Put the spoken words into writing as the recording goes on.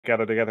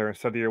gather together and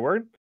study your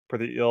word. Pray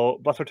that you'll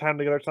bless our time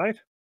together tonight.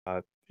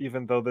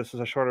 Even though this is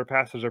a shorter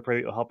passage, I pray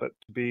that you'll help it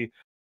to be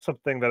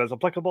something that is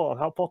applicable and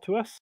helpful to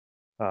us.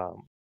 I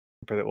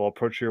pray that we'll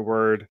approach your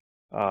word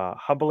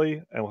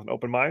humbly and with an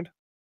open mind.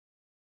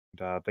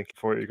 And thank you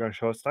for what you're going to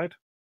show us tonight.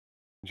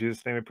 In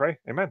Jesus' name we pray.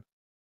 Amen.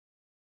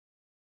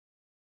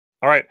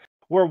 All right.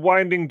 We're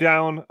winding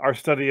down our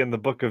study in the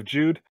book of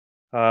Jude.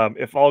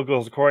 If all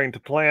goes according to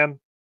plan,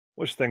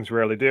 which things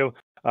rarely do,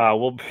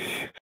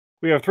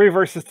 we have 3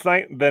 verses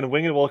tonight. Then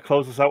Winged will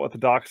close us out with the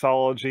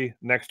doxology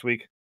next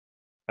week,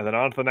 and then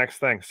on to the next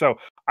thing. So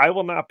I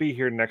will not be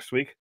here next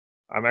week.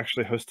 I'm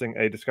actually hosting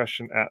a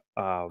discussion at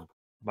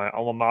my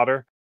alma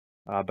mater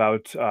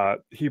about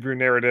Hebrew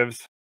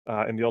narratives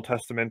in the Old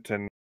Testament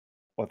and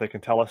what they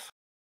can tell us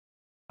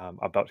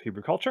about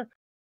Hebrew culture.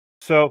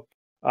 So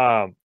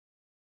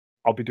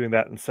I'll be doing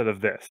that instead of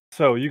this.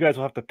 So you guys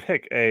will have to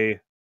pick a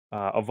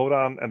vote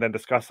on and then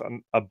discuss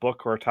a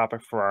book or a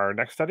topic for our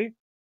next study.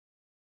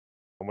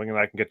 And Wing and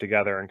I can get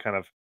together and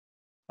kind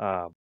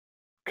of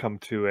come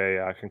to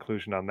a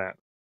conclusion on that.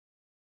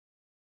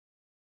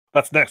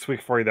 That's next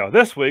week for you, though.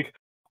 This week,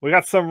 we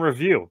got some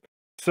review.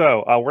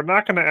 So we're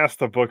not going to ask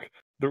the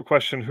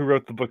question, who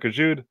wrote the book of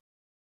Jude,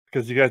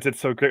 because you guys did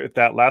so great with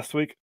that last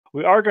week.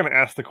 We are going to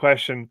ask the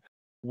question,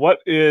 what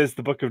is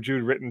the book of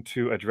Jude written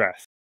to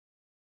address?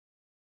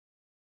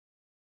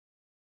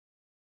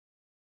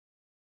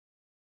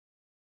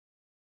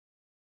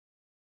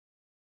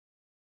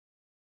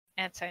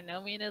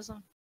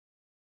 Antinomianism?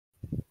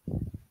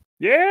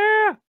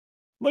 Yeah!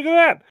 Look at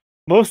that!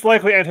 Most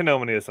likely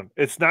antinomianism.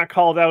 It's not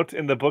called out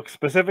in the book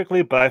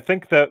specifically, but I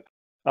think that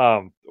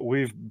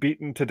we've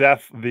beaten to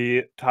death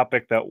the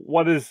topic that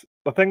what is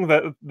the thing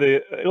that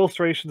the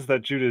illustrations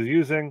that Jude is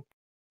using,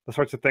 the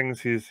sorts of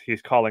things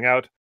he's calling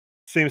out,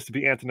 seems to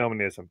be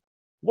antinomianism.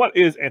 What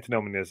is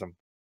antinomianism?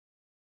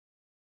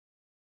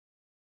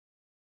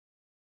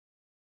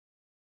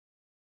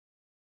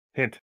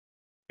 Hint.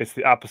 It's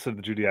the opposite of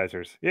the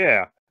Judaizers.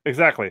 Yeah,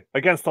 exactly.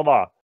 Against the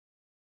law.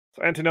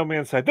 So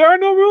antinomians say, there are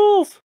no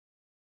rules!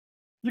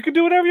 You can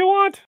do whatever you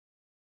want!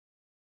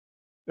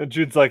 And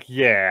Jude's like,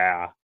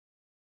 yeah,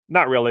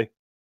 not really.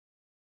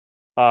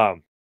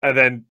 And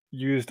then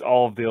used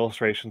all of the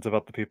illustrations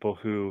about the people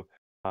who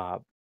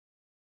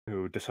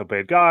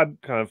disobeyed God,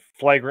 kind of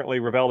flagrantly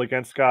rebelled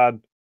against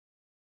God,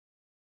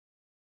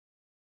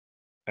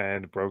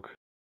 and broke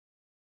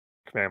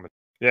commandments.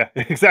 Yeah,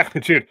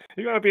 exactly, Jude.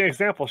 You gotta be an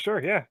example,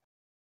 sure, yeah.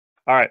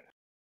 All right,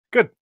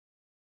 good.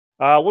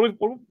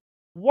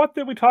 What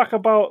did we talk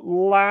about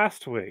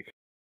last week?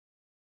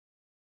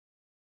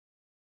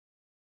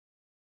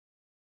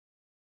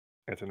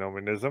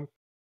 Antinomianism.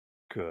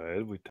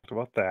 Good, we talked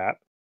about that.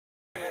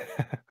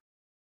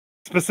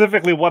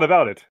 Specifically, what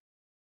about it?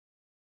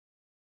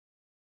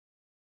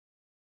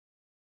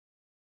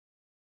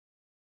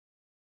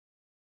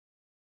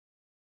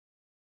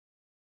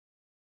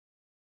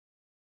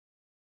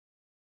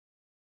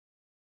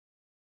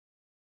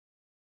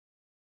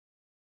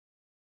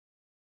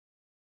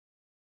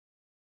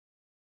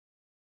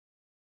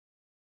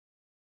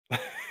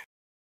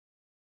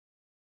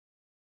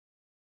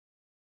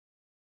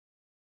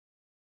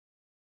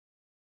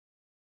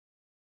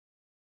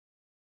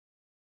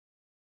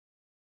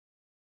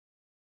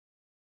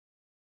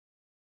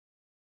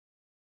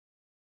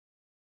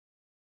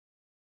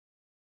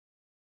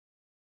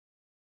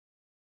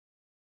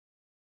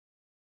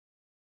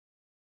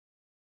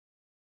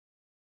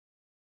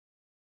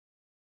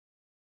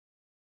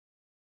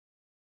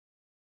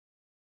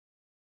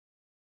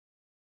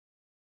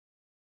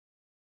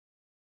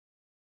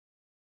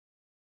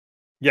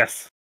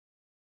 Yes.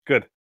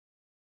 Good.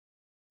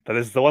 That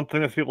is the one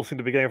thing that people seem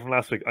to be getting from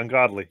last week.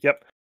 Ungodly.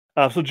 Yep.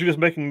 So Jude is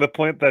making the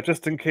point that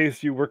just in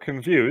case you were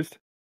confused,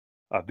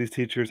 these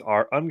teachers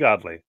are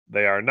ungodly.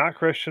 They are not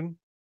Christian.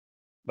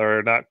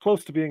 They're not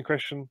close to being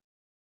Christian.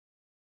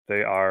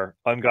 They are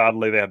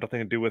ungodly. They have nothing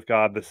to do with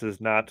God. This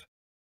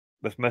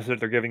message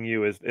they're giving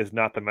you is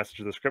not the message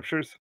of the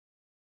scriptures.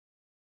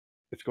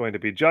 It's going to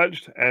be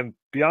judged, and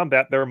beyond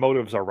that, their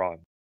motives are wrong.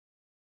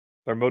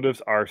 Their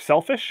motives are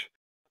selfish.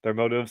 Their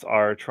motives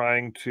are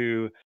trying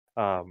to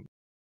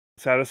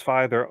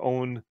satisfy their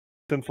own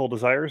sinful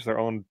desires, their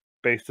own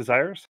base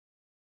desires.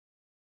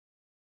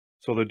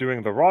 So they're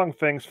doing the wrong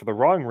things for the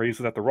wrong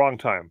reason at the wrong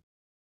time,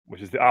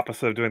 which is the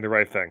opposite of doing the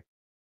right thing.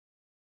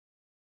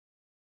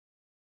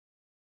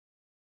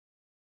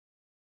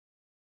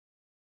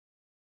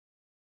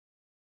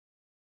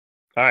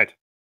 All right,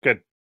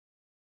 good.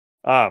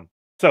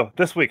 So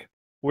this week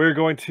we're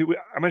going to.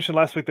 I mentioned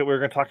last week that we were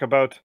going to talk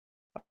about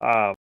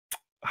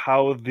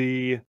how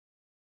the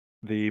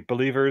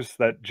believers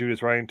that Jude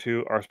is writing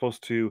to are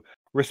supposed to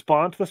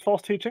respond to this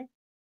false teaching.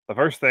 The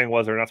first thing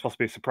was they're not supposed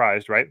to be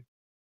surprised, right?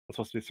 They're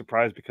supposed to be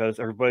surprised because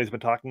everybody's been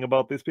talking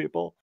about these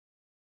people.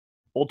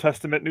 Old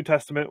Testament, New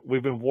Testament,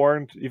 we've been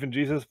warned, even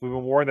Jesus, we've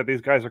been warned that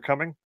these guys are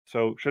coming,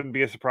 so shouldn't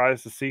be a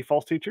surprise to see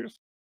false teachers.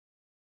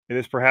 It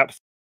is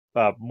perhaps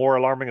more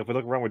alarming if we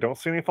look around, we don't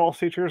see any false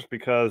teachers,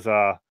 because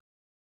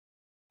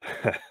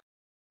it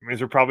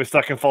means we're probably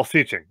stuck in false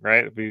teaching,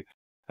 right?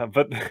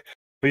 but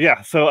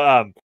yeah,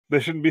 so they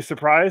shouldn't be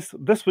surprised.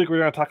 This week we're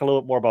going to talk a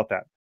little bit more about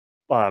that.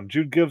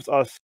 Jude gives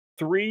us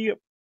 3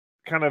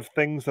 kind of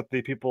things that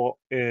the people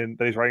that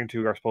he's writing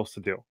to are supposed to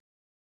do.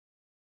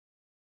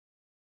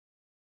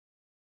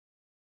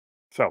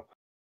 So,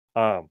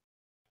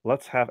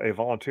 let's have a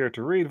volunteer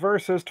to read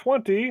verses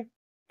 20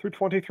 through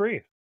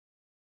 23.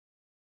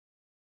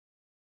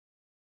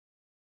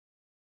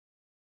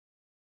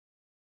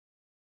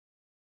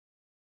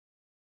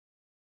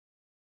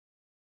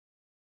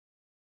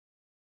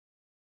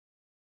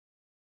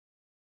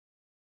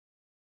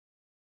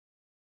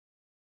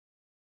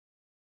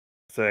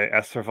 Say,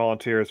 as for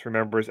volunteers,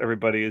 remembers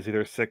everybody is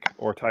either sick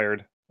or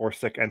tired, or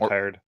sick and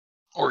tired.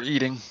 Or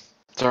eating.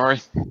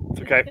 Sorry.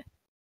 It's okay.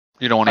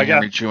 You don't want to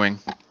hear me chewing.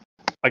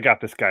 I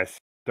got this, guys.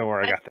 Don't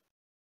worry, I got this.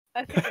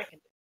 I think I can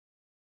do it.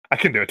 I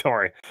can do it, don't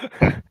worry.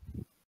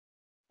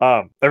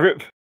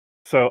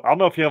 So I don't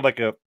know if you have like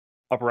a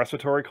upper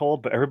respiratory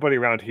cold, but everybody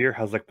around here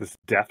has like this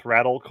death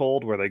rattle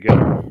cold where they get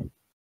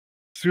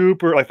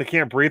super, like they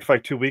can't breathe for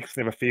like 2 weeks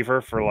and they have a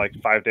fever for like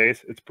 5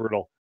 days. It's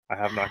brutal. I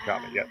have not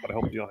gotten it yet, but I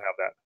hope you don't have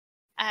that.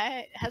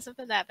 It hasn't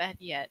been that bad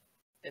yet.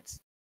 It's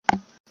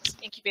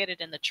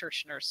incubated in the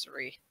church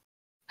nursery.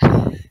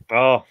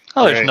 Oh,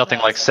 there's nothing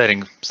like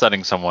setting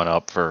someone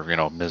up for,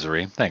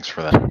 misery. Thanks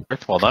for that.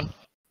 Well done.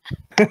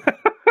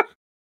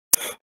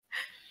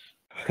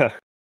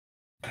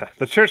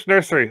 The church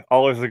nursery,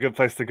 always a good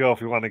place to go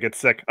if you want to get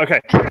sick.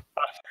 Okay.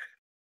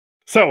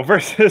 So,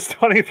 verses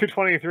 20 through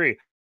 23.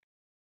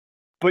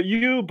 But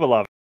you,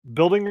 beloved,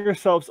 building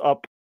yourselves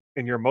up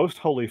in your most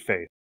holy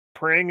faith,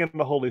 praying in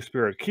the Holy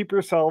Spirit, keep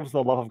yourselves in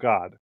the love of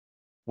God,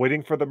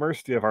 waiting for the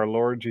mercy of our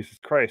Lord Jesus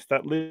Christ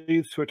that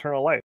leads to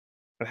eternal life.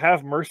 And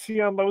have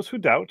mercy on those who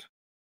doubt.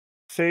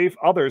 Save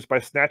others by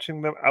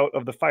snatching them out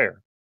of the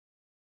fire.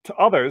 To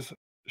others,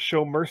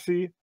 show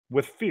mercy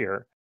with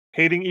fear,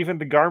 hating even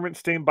the garment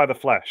stained by the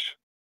flesh.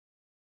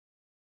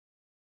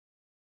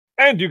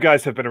 And you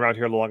guys have been around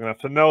here long enough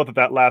to know that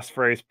that last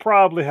phrase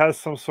probably has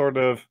some sort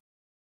of,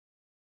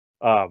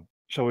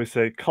 shall we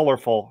say,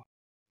 colorful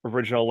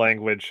original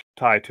language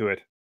tied to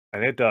it.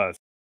 And it does.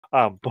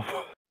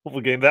 We'll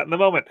get into that in a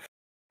moment.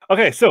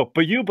 Okay, so,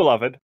 but you,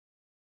 beloved,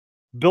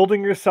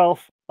 building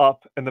yourself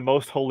up in the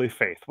most holy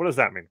faith. What does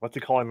that mean? What's he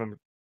calling them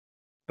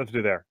to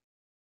do there?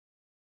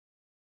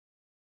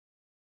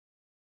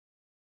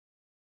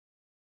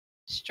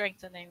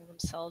 Strengthening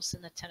themselves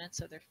in the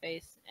tenets of their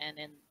faith and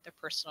in their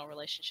personal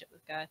relationship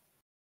with God.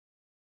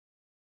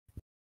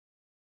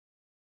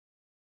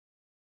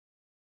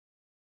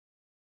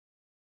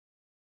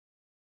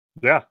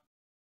 Yeah.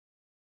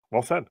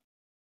 Well said.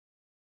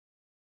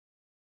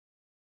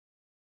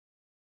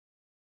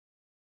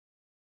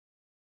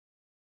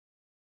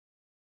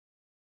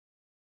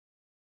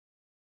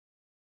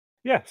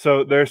 Yeah,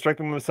 so they're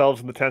strengthening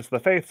themselves in the tenets of the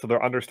faith, so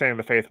they're understanding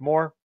the faith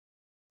more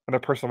and their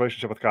personal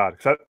relationship with God.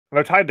 Because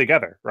they're tied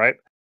together, right?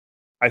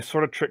 I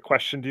sort of trick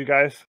questioned you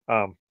guys,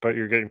 but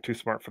you're getting too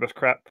smart for this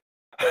crap.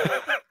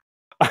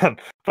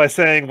 By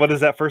saying, what does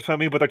that first one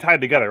mean? But they're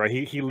tied together, right?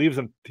 He leaves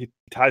them, he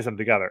ties them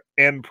together,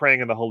 and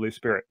praying in the Holy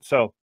Spirit.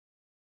 So,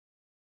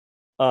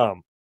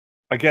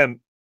 again,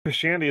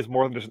 Christianity is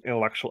more than just an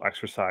intellectual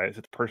exercise;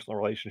 it's a personal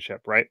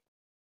relationship, right?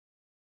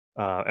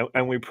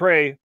 And we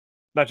pray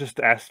not just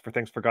to ask for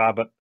things for God,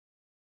 but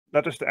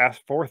not just to ask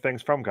for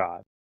things from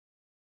God,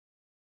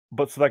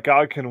 but so that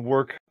God can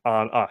work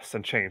on us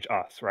and change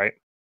us, right?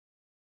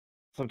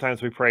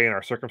 Sometimes we pray and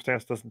our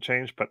circumstance doesn't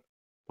change, but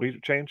we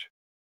change.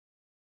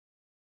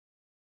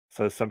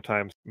 So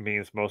sometimes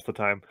means most of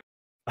the time.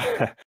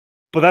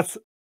 But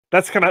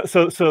that's kind of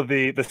so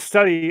the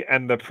study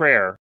and the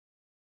prayer,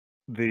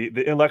 the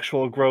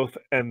intellectual growth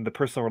and the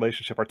personal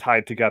relationship are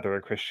tied together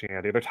in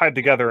Christianity. They're tied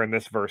together in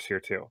this verse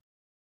here too.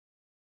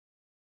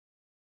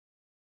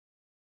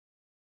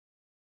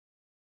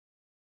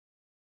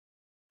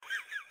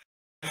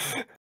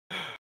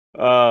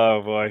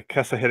 Oh boy,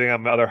 Kessa hitting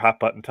on the other hot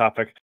button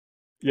topic.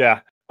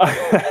 Yeah.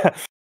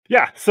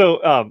 Yeah,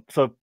 so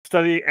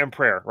study and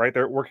prayer, right?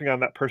 They're working on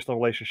that personal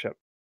relationship.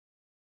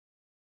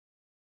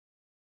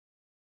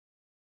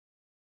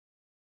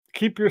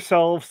 Keep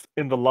yourselves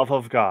in the love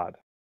of God.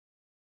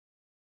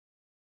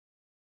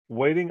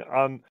 Waiting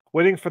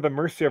for the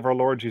mercy of our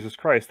Lord Jesus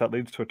Christ that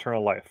leads to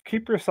eternal life.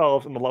 Keep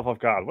yourselves in the love of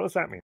God. What does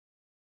that mean?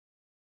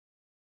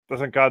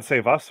 Doesn't God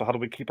save us? So how do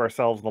we keep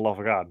ourselves in the love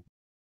of God?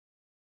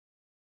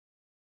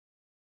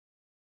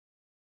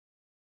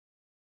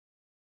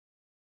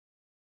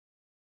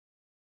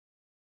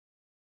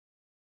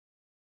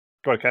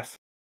 Go ahead, Cass.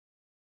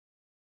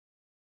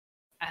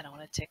 I don't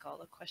want to take all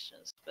the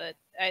questions, but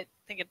I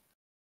think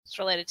it's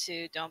related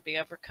to don't be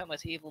overcome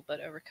with evil, but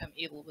overcome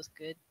evil with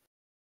good.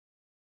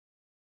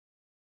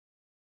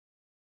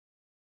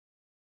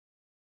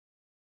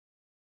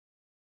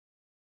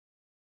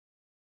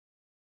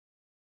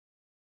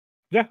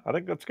 Yeah, I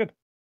think that's good.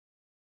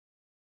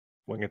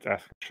 Winged's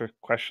asking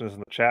questions in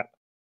the chat.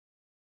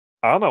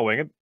 I don't know,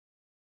 Winged.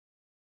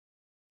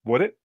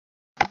 Would it?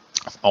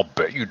 I'll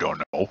bet you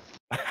don't know.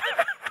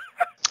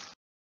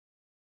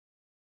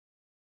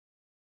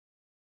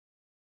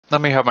 Let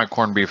me have my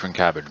corned beef and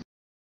cabbage.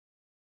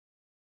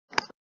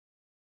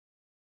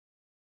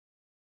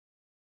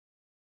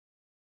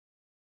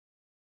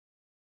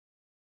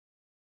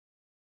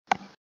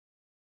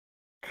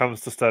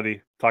 Comes to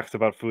study, talks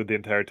about food the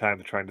entire time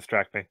to try and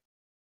distract me.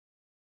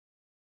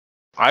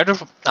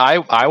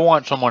 I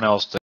want someone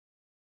else this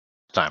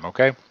time,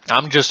 okay?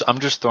 I'm just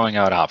throwing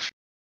out options.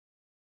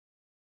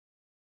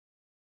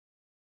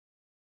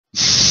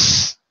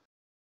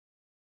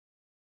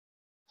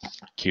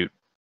 Cute.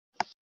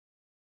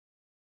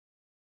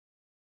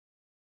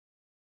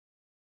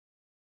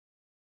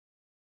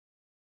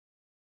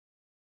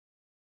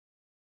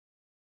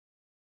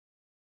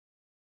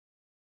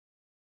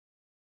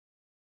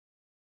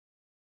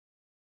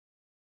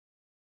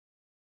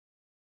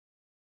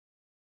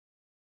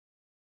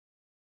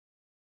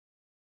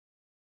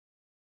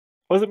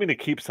 What does it mean to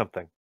keep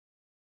something?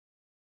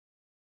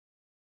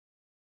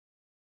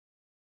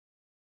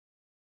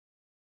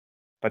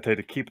 If I tell you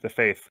to keep the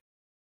faith,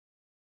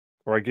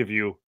 or I give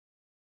you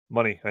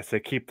money, and I say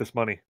keep this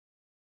money.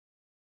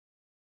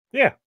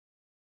 Yeah,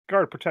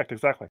 guard, protect,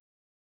 exactly.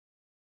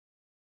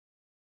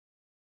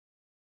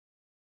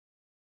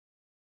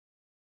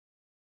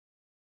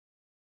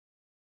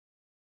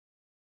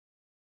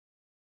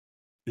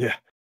 Yeah.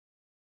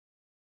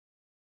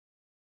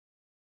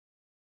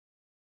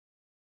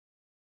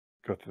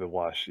 Go through the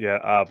wash. Yeah,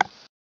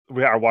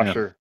 our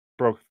washer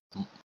broke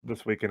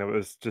this week, and it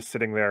was just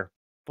sitting there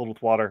filled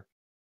with water.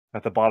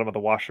 At the bottom of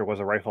the washer was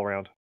a rifle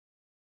round.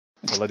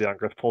 So Lady on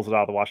Griff pulls it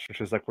out of the washer, and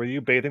she's like, "Were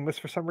you bathing this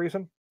for some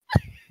reason?"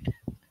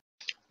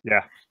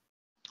 Yeah,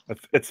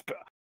 it's.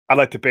 I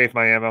like to bathe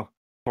my ammo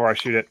before I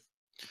shoot it.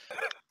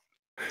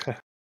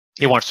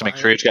 He wants to make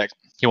sure he's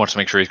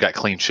got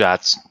clean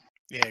shots.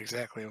 Yeah,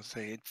 exactly. I would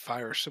say it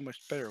fires so much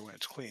better when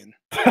it's clean.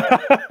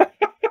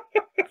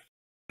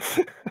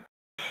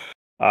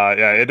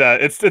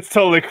 It's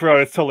totally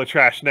corroded. It's totally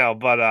trash now,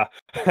 but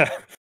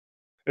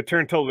it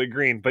turned totally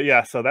green. But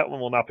yeah, so that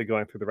one will not be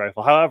going through the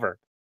rifle. However,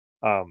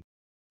 I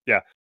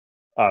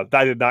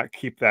did not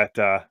keep that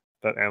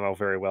ammo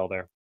very well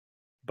there.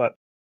 But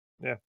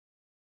yeah,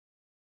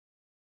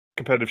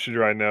 competitive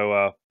shooter I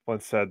know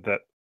once said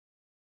that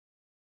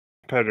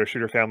competitor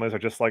shooter families are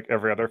just like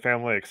every other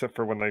family, except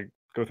for when they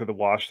go through the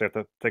wash, they have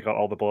to take out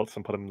all the bullets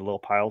and put them in little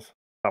piles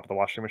top of the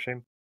washing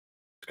machine.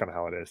 It's kind of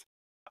how it is.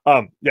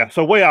 Yeah,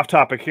 so way off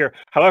topic here.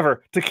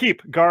 However, to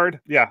keep guard,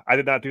 yeah, I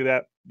did not do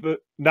that.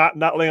 Not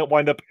letting it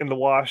wind up in the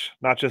wash,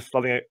 not just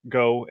letting it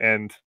go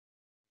and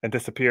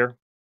disappear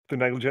through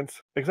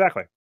negligence.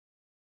 Exactly.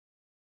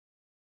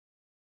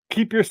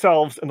 Keep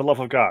yourselves in the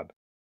love of God.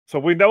 So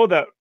we know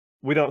that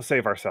we don't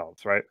save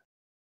ourselves, right?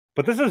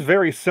 But this is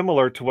very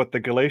similar to what the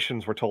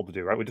Galatians were told to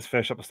do, right? We just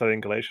finished up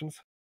studying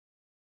Galatians.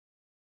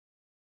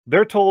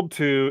 They're told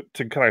to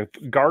kind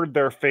of guard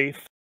their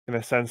faith in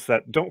a sense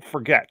that don't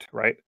forget,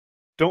 right?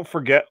 Don't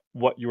forget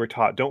what you were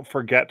taught. Don't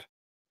forget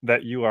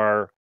that you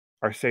are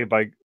saved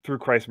by through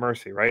Christ's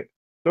mercy, right?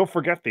 Don't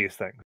forget these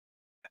things.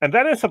 And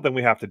that is something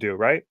we have to do,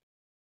 right?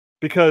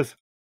 Because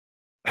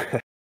I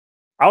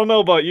don't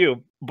know about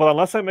you, but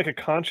unless I make a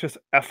conscious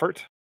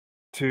effort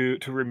to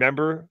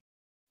remember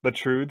the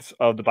truths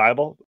of the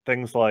Bible,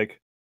 things like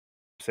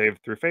saved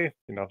through faith,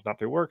 not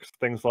through works,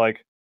 things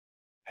like,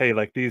 hey,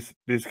 like these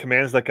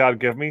commands that God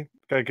gives me,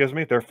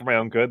 they're for my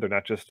own good. They're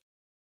not just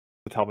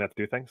to tell me how to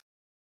do things.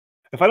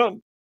 If I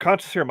don't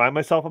consciously remind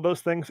myself of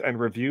those things and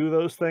review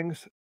those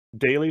things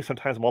daily,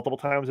 sometimes multiple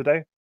times a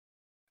day,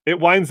 it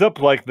winds up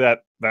like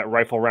that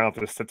rifle round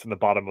that just sits in the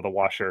bottom of the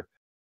washer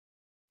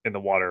in the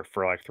water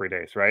for like 3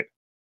 days, right?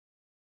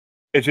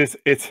 It just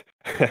it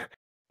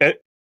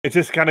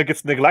just kind of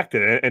gets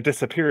neglected and it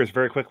disappears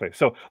very quickly.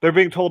 So they're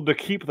being told to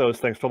keep those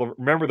things, told to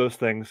remember those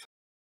things,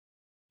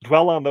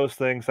 dwell on those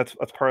things. That's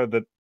part of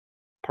that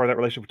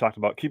relationship we talked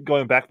about. Keep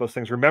going back to those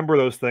things, remember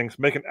those things,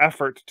 make an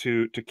effort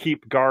to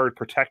keep guard,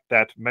 protect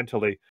that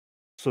mentally,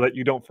 so that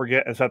you don't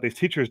forget, and so that these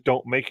teachers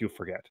don't make you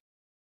forget.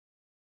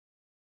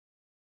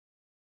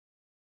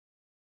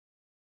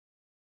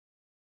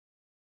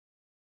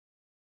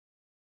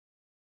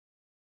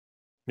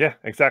 Yeah,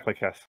 exactly,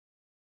 Cass.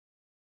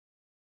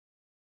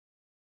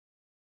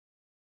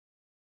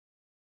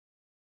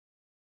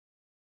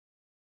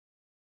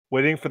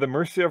 Waiting for the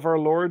mercy of our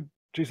Lord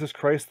Jesus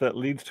Christ that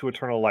leads to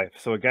eternal life.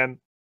 So again,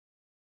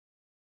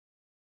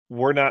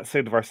 we're not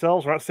saved of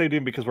ourselves. We're not saved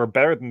even because we're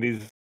better than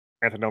these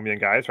antinomian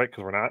guys, right?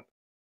 Because we're not.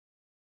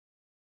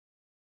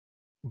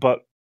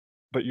 But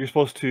you're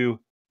supposed to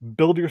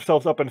build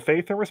yourselves up in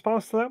faith in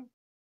response to them,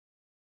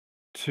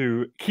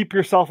 to keep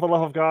yourself in the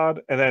love of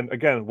God, and then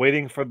again,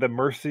 waiting for the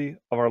mercy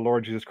of our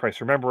Lord Jesus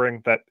Christ,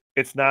 remembering that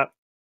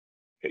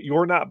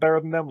you're not better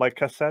than them, like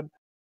Kes said.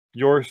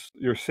 You're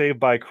saved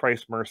by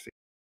Christ's mercy.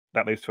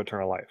 That leads to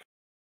eternal life.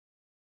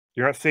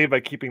 You're not saved by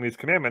keeping these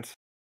commandments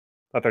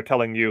that they're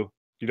telling you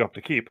don't have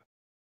to keep.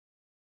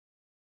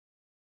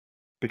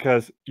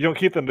 Because you don't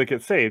keep them to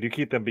get saved. You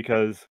keep them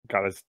because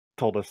God has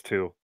told us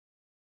to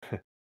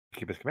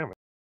keep his commandments.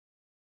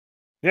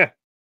 Yeah.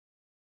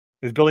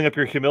 He's building up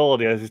your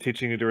humility as he's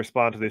teaching you to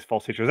respond to these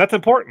false teachers. That's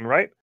important,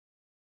 right?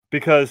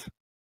 Because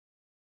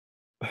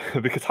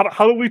Because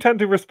how do we tend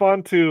to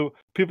respond to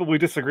people we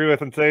disagree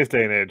with in today's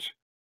day and age?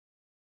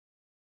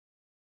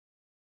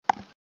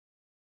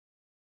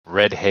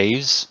 Red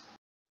haze.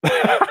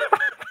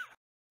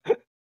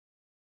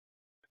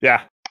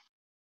 Yeah.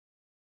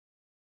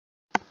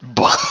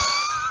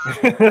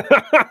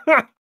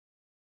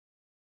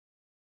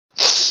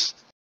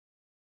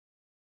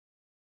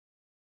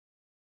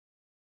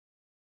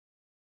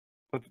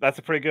 That's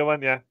a pretty good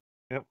one, yeah.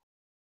 Yep.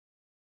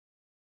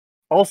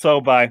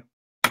 Also by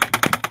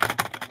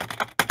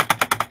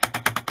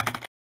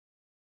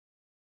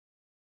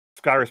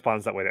Sky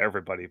responds that way to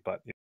everybody,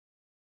 but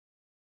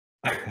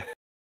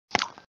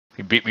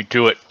He beat me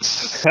to it.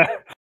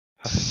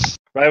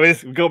 right, we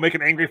just go make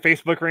an angry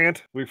Facebook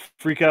rant. We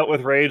freak out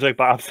with rage, like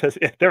Bob says.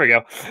 Yeah, there we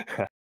go.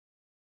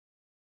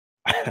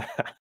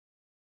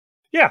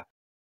 Yeah.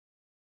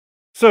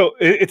 So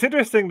it's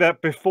interesting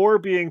that before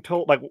being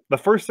told, like the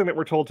first thing that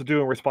we're told to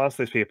do in response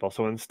to these people.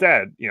 So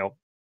instead, he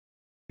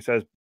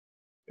says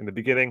in the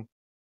beginning,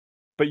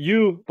 "But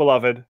you,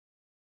 beloved,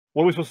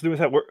 what are we supposed to do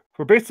instead?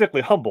 We're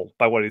basically humbled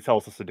by what he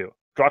tells us to do.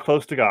 Draw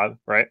close to God,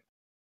 right,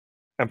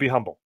 and be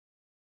humble.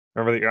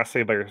 Remember that you're not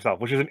saved by yourself,"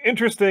 which is an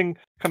interesting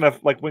kind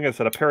of, like Winged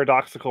said, a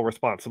paradoxical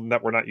response, something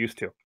that we're not used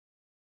to.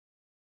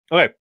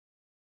 Okay.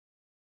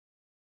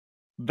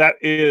 That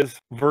is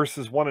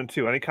verses 1 and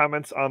 2. Any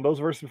comments on those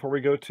verses before we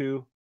go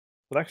to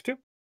the next two?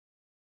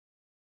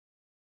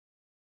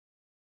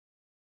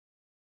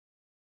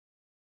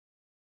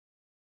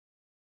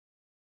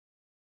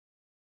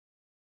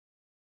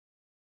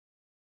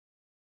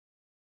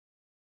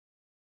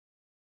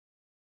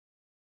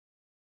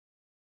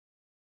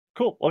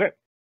 Cool. Okay.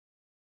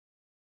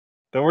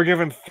 Then we're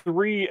given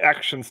 3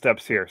 action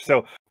steps here.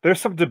 So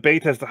there's some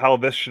debate as to how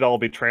this should all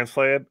be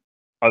translated,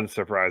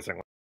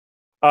 unsurprisingly.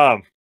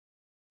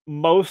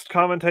 Most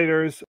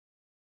commentators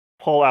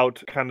pull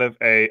out kind of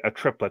a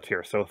triplet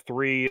here, so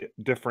 3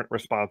 different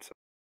responses.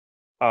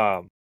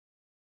 I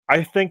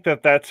think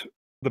that that's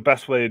the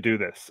best way to do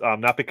this.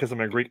 Not because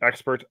I'm a Greek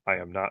expert. I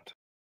am not.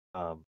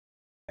 I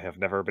have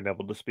never been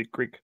able to speak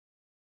Greek.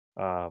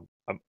 I'm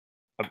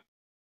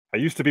I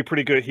used to be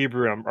pretty good at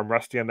Hebrew. I'm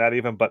rusty on that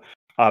even, but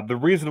the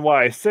reason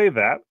why I say uh,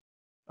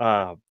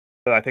 that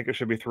I think it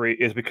should be 3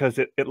 is because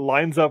it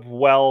lines up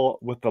well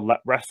with the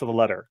rest of the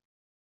letter.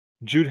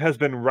 Jude has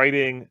been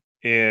writing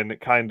in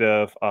kind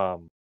of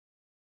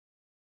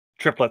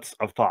triplets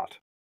of thought.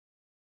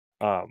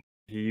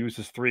 He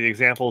uses 3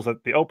 examples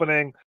at the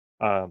opening,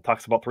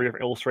 talks about 3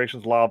 different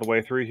illustrations a lot of the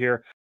way through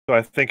here. So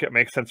I think it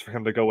makes sense for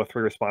him to go with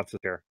 3 responses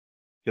here.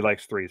 He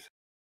likes 3s.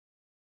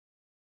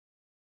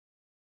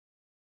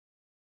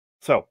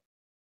 So,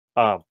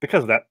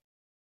 because of that,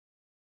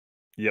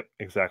 yep,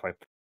 exactly.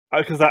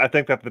 Because I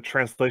think that the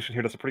translation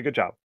here does a pretty good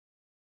job.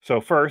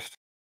 So first,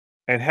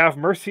 and have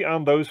mercy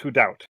on those who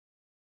doubt.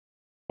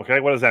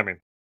 Okay, what does that mean?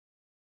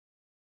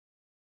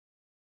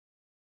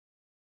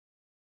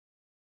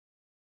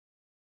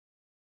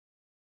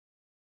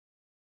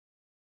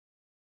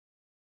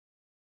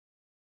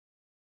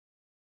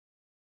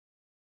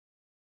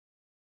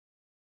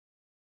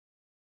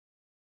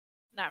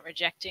 Not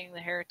rejecting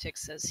the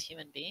heretics as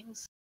human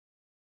beings.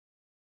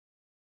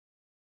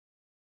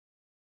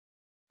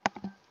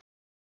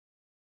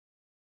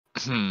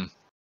 Hmm.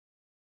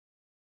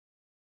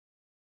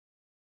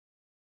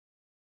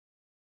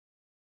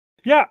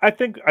 Yeah, I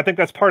think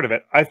that's part of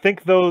it. I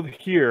think though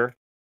here,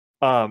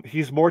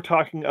 he's more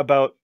talking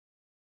about.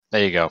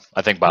 There you go.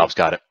 I think Bob's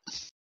got it.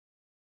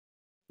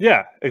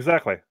 Yeah,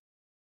 exactly.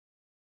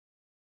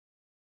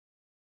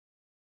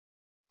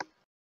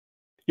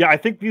 Yeah, I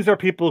think these are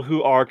people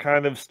who are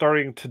kind of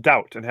starting to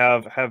doubt and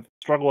have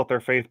struggled with their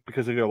faith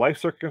because of their life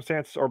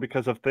circumstances or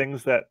because of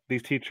things that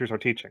these teachers are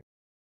teaching.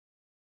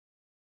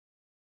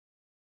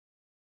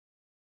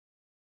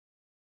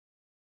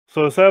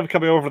 So instead of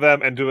coming over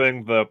them and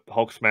doing the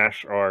Hulk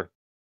smash or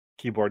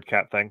keyboard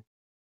cat thing,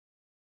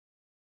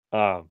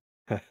 um,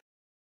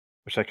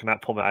 which I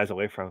cannot pull my eyes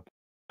away from,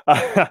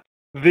 instead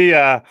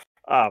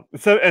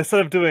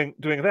of doing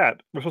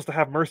that, we're supposed to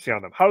have mercy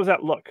on them. How does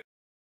that look?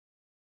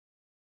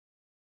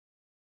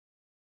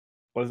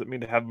 What does it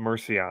mean to have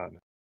mercy on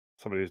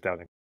somebody who's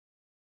doubting?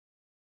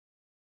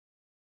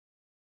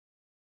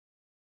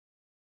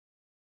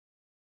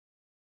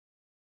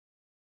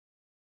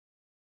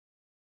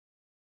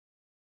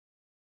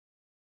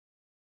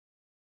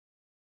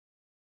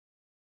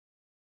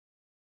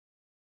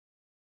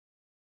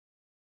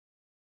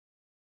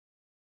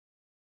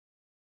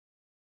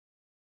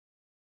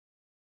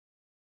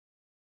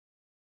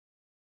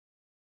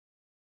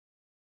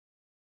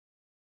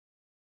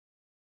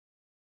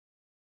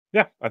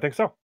 Yeah, I think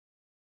so.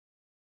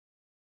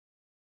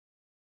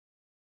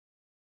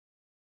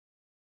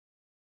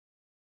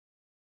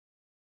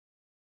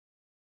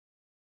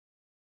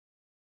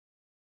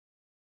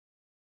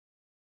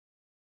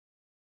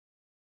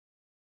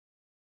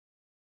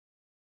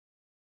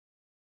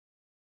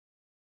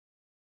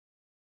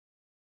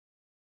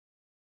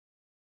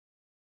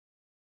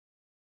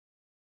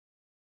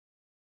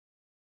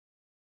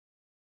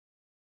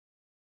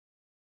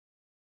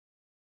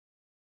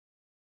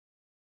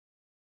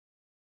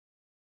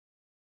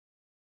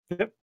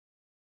 Yep.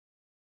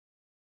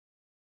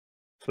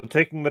 So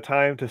taking the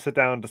time to sit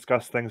down and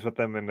discuss things with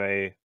them in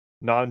a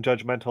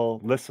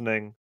non-judgmental,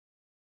 listening,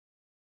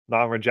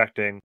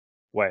 non-rejecting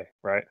way,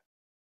 right?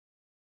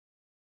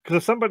 Because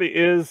if somebody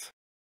is,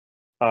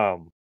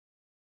 um,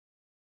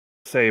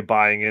 say,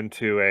 buying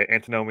into a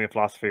antinomian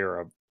philosophy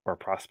or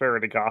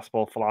prosperity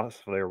gospel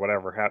philosophy or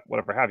whatever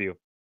have you,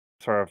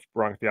 sort of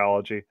wrong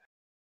theology,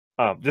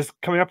 just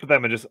coming up to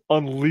them and just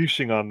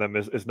unleashing on them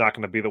is not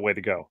going to be the way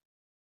to go,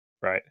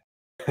 right?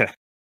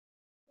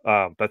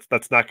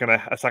 That's not gonna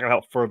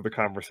help further the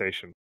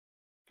conversation.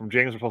 From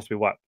James, we're supposed to be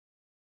what?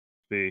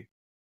 Be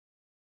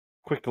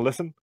quick to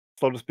listen,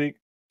 slow to speak,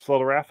 slow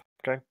to wrath.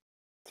 Okay,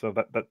 so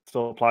that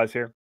still applies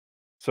here.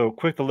 So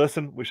quick to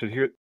listen, we should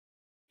hear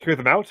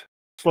them out.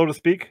 Slow to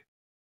speak,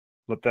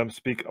 let them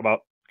speak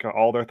about kind of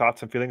all their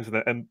thoughts and feelings,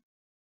 and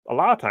a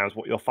lot of times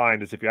what you'll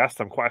find is if you ask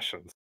them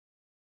questions,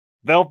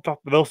 they'll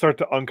start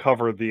to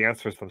uncover the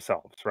answers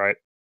themselves, right?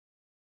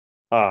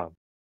 Um,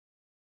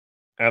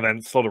 and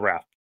then slow to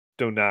wrath.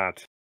 Do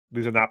not.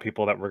 These are not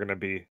people that we're going to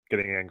be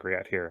getting angry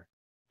at here.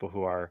 People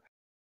who are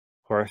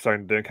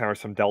starting to encounter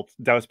some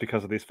doubts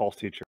because of these false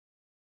teachers.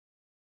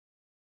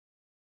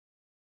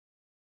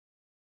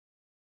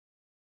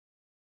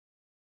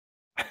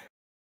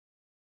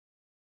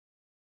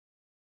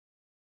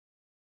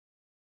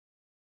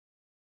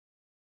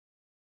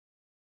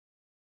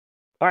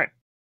 All right.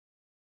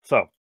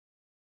 So,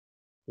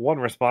 one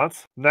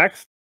response.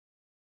 Next,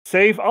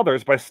 save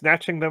others by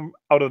snatching them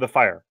out of the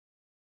fire.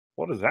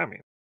 What does that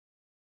mean?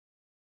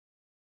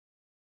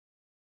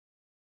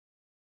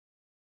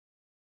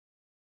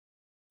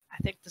 I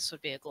think this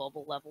would be a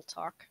global level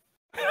talk.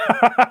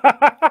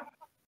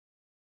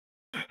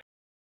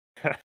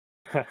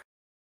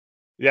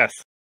 Yes,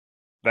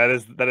 that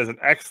is an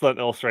excellent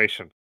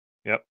illustration.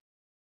 Yep.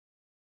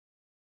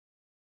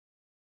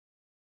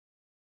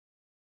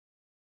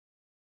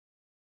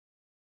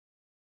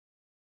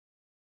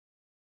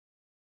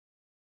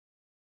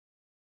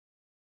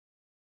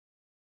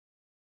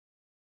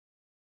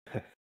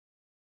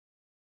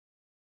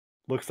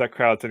 Looks like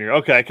crowds in here.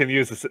 Okay, I can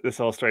use this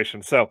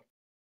illustration. So,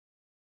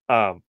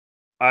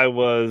 I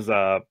was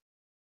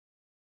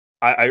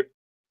I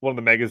one of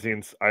the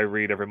magazines I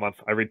read every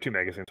month. I read two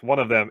magazines. One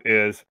of them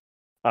is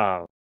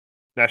um,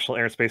 National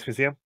Air and Space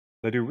Museum.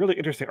 They do really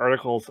interesting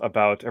articles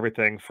about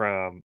everything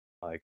from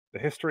like the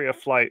history of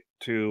flight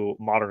to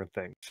modern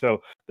things.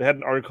 So they had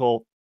an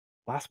article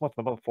last month,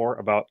 the month before,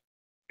 about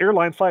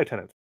airline flight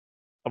attendants.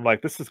 I'm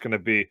like, this is going to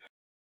be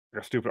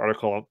a stupid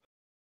article.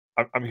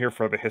 I'm here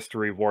for the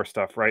history war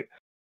stuff, right?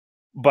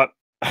 But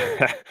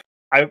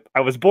I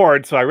was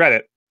bored, so I read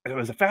it, and it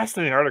was a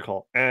fascinating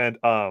article. And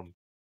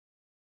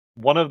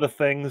one of the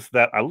things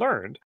that I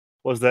learned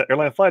was that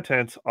airline flight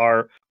attendants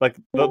are like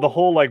the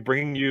whole like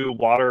bringing you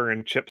water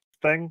and chips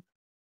thing.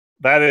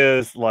 That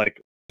is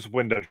like just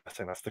window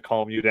dressing. That's to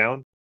calm you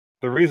down.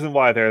 The reason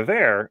why they're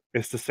there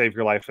is to save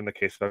your life in the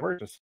case of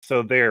emergency.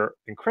 So they're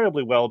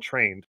incredibly well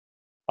trained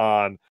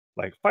on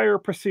like fire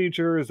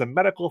procedures and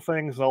medical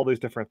things and all these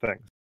different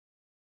things.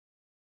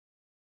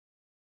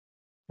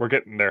 We're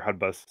getting there,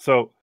 Hudbus.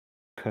 So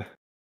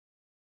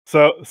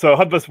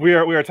Hudbus, we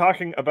are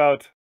talking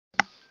about.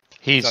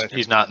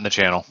 He's not in the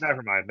channel.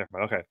 Never mind.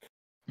 Okay.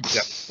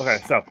 Yeah. Okay.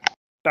 So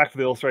back to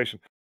the illustration.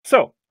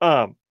 So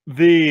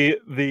the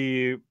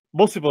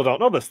most people don't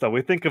know this though.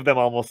 We think of them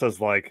almost as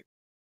like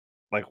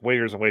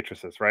waiters and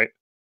waitresses, right?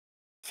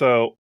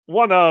 So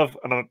one of,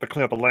 and I'm going to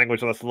clean up the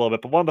language on this a little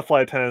bit, but one of the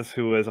flight attendants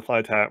who is a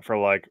flight attendant for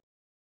like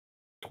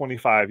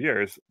 25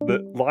 years, the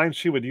line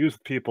she would use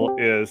with people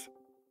is,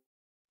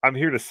 "I'm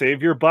here to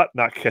save your butt,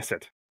 not kiss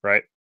it,"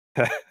 right?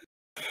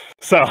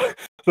 So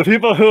the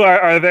people who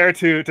are there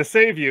to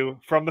save you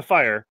from the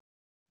fire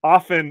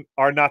often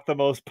are not the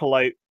most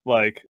polite,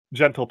 like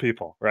gentle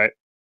people, right?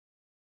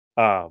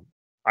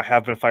 I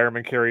have been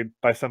fireman carried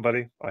by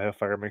somebody. I have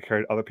fireman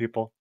carried other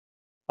people.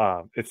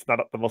 It's not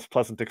the most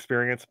pleasant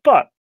experience,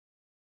 but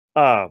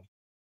um,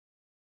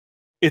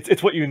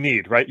 it's what you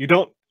need, right? You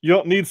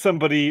don't need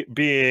somebody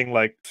being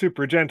like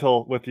super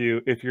gentle with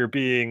you if they're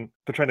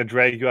trying to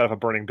drag you out of a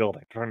burning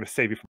building, trying to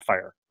save you from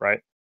fire,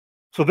 right?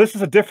 So this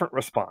is a different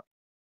response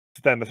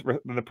than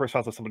the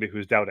response of somebody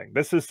who's doubting.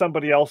 This is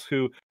somebody else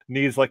who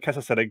needs, like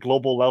Kessa said, a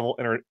global level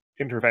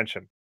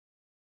intervention.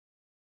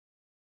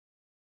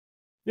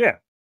 Yeah,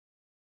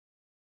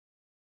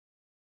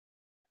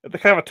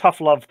 it's kind of a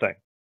tough love thing.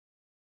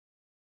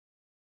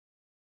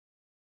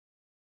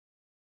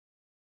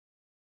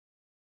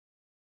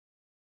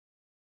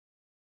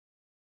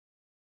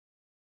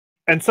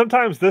 And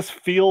sometimes this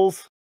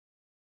feels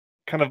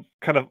kind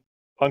of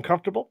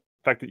uncomfortable.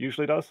 In fact, it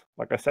usually does.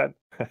 Like I said,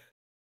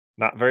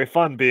 not very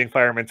fun being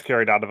firemen's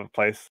carried out of a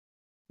place.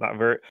 Not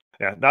very,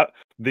 yeah. Not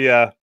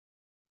the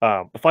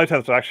flight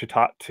attendants are actually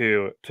taught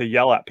to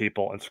yell at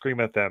people and scream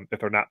at them if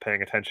they're not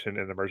paying attention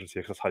in an emergency.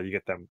 Because that's how you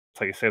get them. That's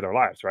how you save their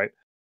lives, right?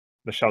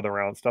 To shove them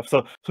around and stuff.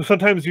 So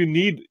sometimes you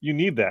need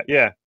that.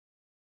 Yeah.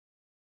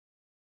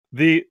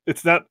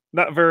 It's not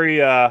very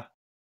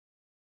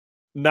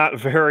not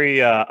very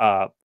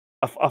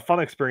a fun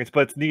experience,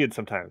 but it's needed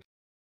sometimes.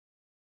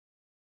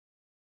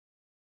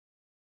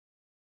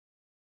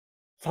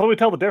 So how do we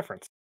tell the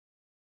difference?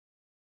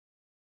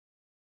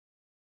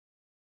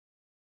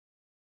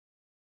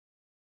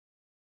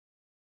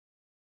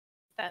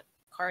 That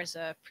requires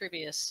a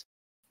previous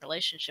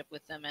relationship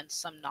with them and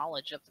some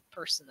knowledge of the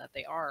person that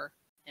they are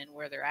and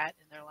where they're at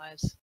in their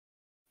lives,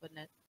 wouldn't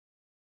it?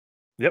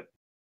 Yep.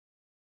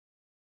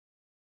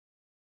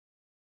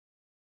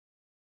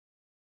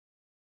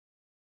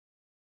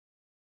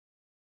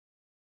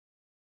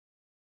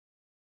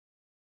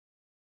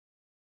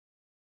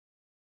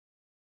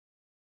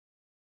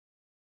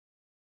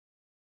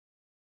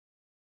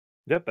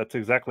 Yep, that's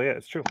exactly it.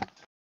 It's true.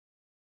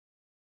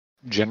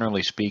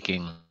 Generally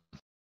speaking,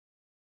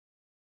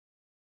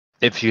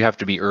 if you have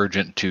to be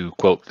urgent to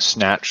quote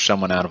snatch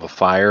someone out of a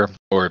fire,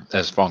 or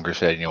as Fonger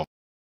said,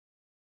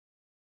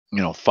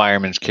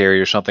 fireman's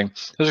carry or something,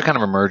 those are kind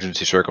of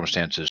emergency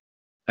circumstances.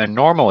 And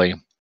normally,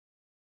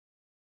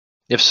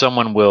 if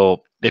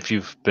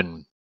you've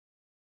been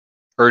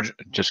urgent,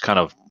 just kind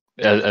of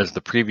as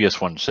the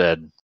previous one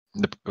said,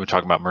 we're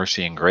talking about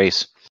mercy and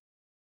grace.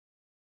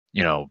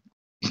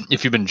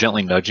 If you've been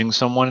gently nudging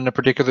someone in a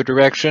particular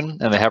direction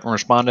and they haven't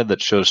responded,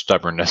 that shows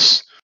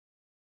stubbornness.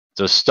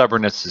 So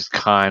stubbornness is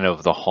kind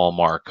of the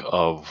hallmark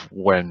of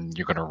when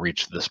you're going to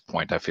reach this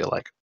point, I feel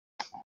like.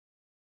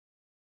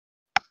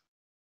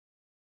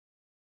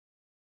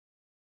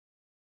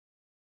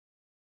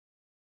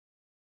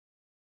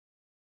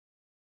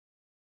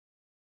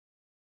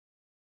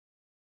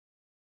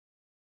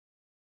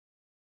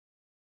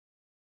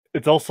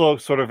 It's also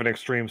sort of an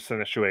extreme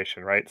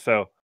situation, right?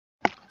 So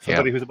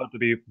somebody who's about to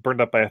be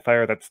burned up by a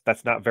fire,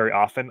 that's not very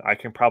often. I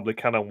can probably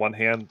count on one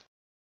hand,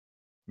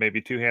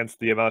 maybe two hands,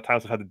 the amount of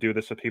times I've had to do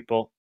this with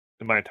people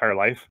in my entire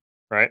life,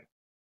 right?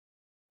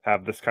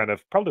 Have this kind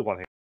of probably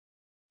one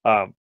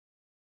hand.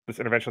 This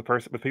intervention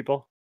with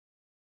people.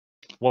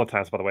 One of the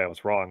times, by the way, I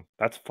was wrong.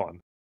 That's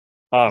fun.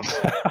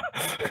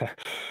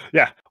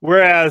 Yeah.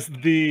 Whereas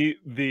the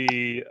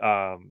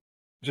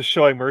just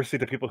showing mercy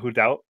to people who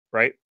doubt,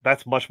 right?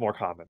 That's much more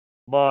common.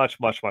 Much,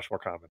 much, much more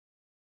common.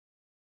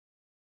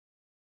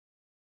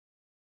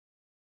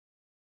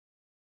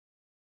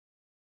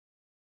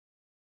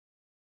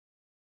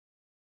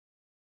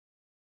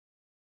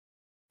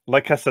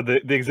 Like I said,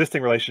 the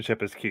existing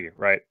relationship is key,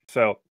 right?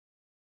 So,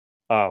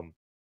 going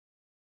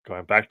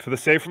back to the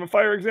save from a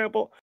fire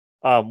example,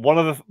 one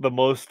of the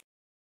most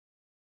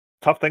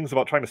tough things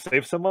about trying to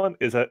save someone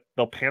is that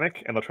they'll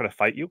panic and they'll try to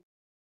fight you.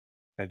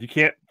 And you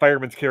can't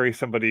fireman's carry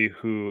somebody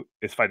who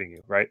is fighting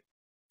you, right?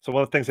 So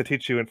one of the things they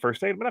teach you in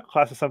first aid medical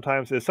classes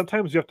sometimes is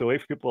sometimes you have to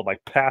wait for people to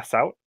like pass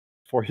out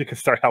before you can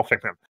start helping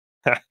them.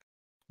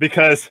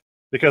 because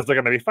they're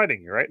going to be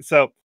fighting you, right?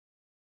 So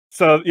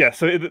yeah,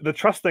 so the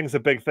trust thing is a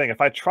big thing. If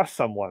I trust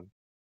someone,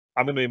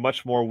 I'm going to be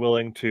much more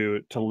willing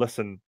to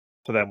listen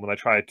to them when I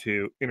try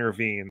to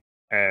intervene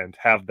and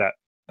have that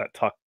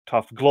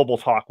tough global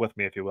talk with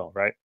me, if you will,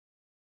 right?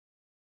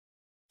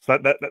 So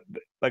that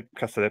like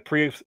I said, it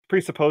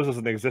presupposes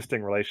an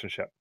existing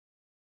relationship.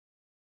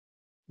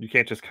 You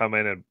can't just come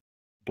in and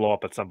blow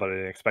up at somebody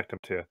and expect them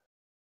to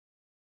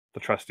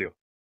trust you.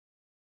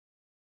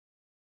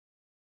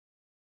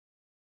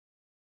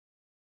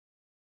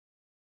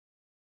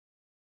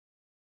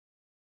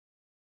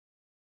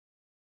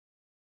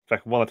 In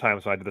fact, one of the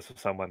times when I did this with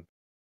someone,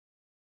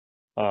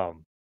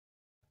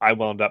 I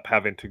wound up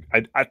having to.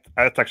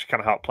 That's actually kind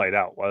of how it played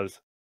out.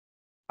 Was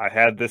I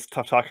had this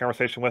tough talk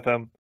conversation with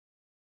them.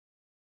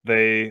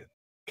 They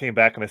came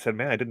back and they said,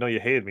 "Man, I didn't know you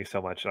hated me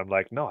so much." And I'm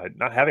like, "No, I'm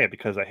not having it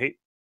because I hate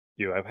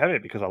you. I'm having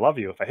it because I love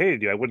you. If I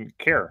hated you, I wouldn't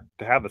care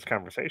to have this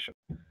conversation."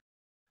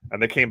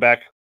 And they came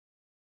back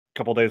a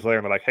couple days later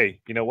and they're like,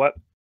 "Hey, you know what?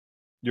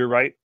 You're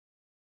right.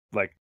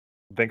 Like,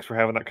 thanks for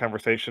having that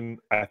conversation.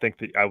 I think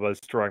that I was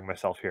destroying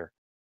myself here."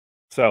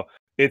 So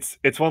it's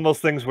one of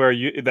those things where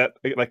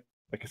like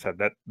I said,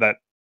 that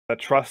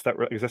trust,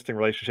 existing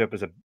relationship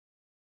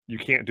you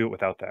can't do it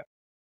without that.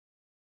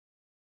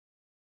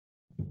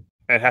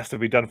 And it has to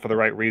be done for the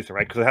right reason,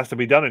 right? Because it has to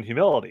be done in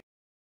humility.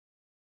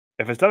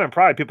 If it's done in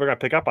pride, people are gonna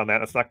pick up on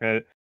that. It's not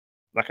gonna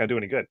do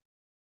any good.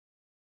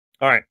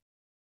 All right.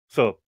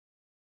 So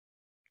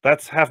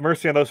that's have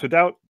mercy on those who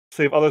doubt,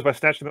 save others by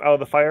snatching them out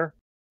of the fire.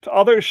 To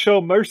others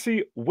show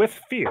mercy with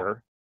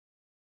fear,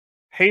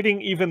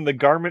 hating even the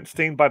garment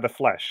stained by the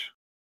flesh.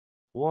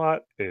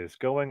 What is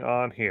going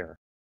on here?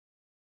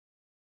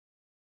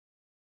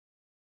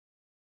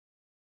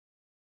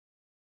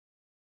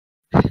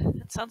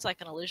 That sounds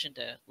like an allusion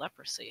to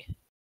leprosy.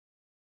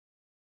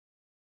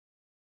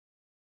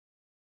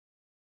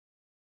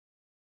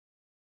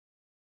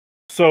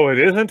 So it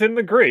isn't in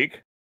the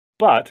Greek,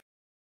 but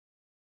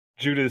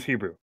Jude is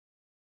Hebrew.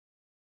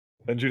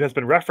 And Jude has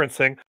been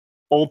referencing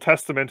Old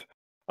Testament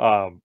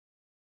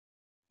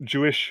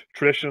Jewish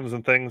traditions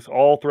and things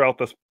all throughout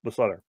this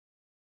letter.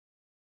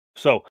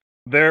 So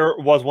there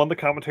was one of the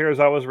commentators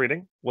I was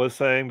reading was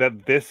saying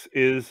that this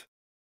is,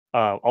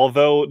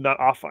 although not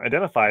often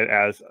identified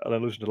as an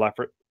allusion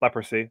to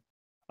leprosy,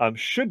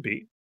 should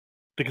be,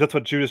 because that's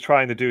what Jude is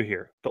trying to do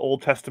here. The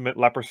Old Testament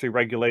leprosy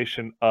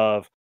regulation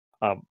of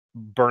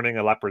burning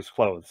a leper's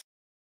clothes.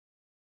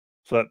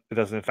 so that it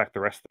doesn't infect the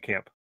rest of the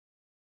camp.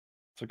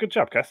 So good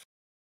job, Kess.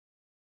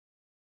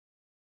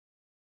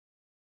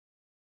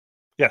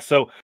 Yeah,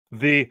 so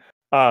the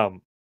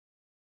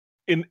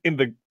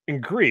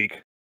in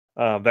Greek,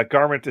 that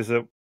garment is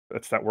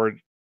that's that word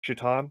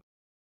chiton.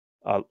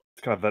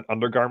 It's kind of that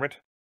undergarment,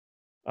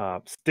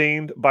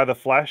 stained by the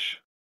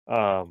flesh.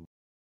 Um,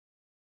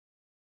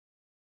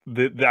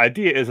 the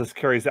idea is this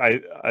carries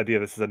the idea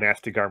this is a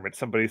nasty garment.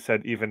 Somebody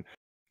said even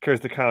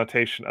carries the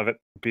connotation of it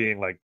being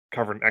like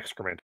covered in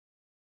excrement.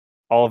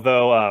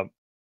 Although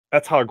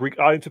that's how a Greek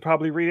audience would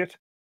probably read it.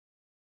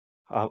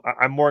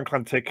 I'm more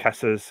inclined to take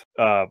Kess's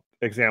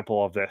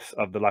example of this,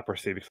 of the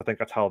leprosy, because I think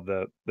that's how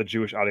the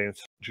Jewish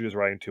audience Jude is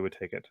writing to would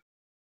take it.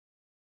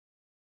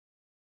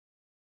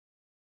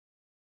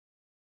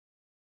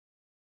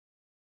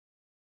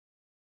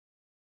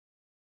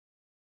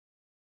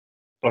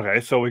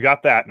 Okay, so we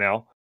got that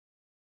now.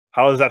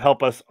 How does that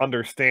help us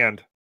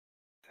understand?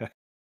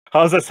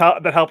 How does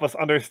that help us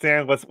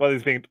understand what's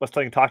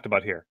being talked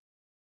about here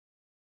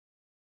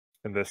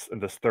in this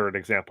third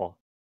example?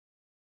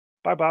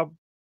 Bye, Bob.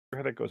 Your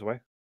headache goes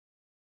away.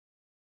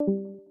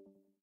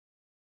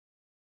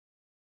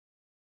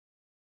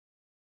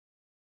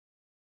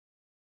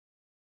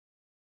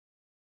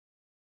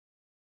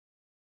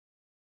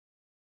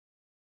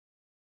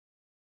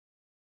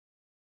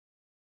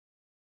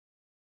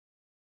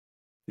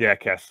 Yeah,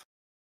 Kess.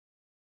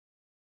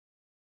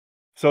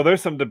 So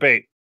there's some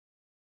debate.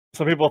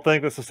 Some people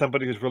think this is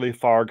somebody who's really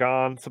far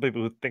gone. Some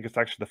people who think it's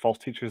actually the false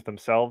teachers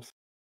themselves.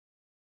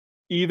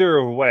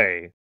 Either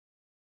way,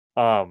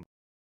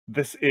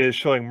 this is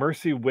showing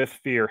mercy with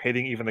fear,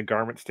 hating even the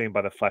garment stained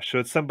by the flesh. So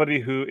it's somebody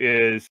who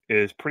is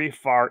pretty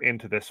far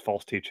into this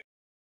false teaching,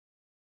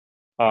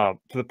 to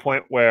the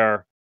point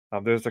where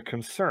there's a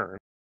concern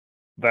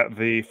that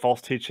the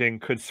false teaching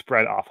could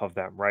spread off of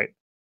them, right?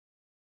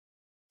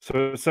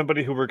 So it's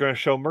somebody who we're going to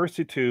show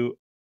mercy to,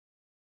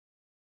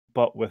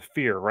 but with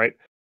fear, right?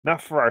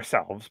 Not for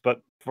ourselves,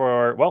 but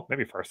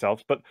maybe for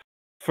ourselves, but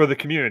for the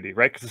community,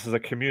 right? Because this is a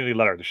community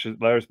letter.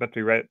 Letter is meant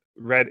to be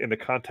read in the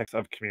context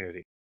of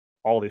community.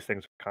 All these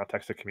things are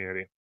context of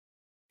community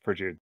for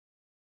Jude.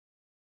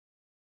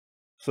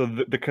 So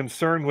the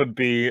concern would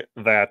be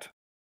that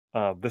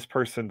this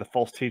person, the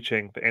false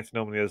teaching, the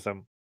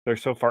antinomianism, they're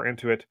so far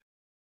into it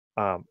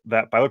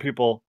that by other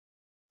people,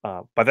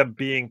 by them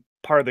being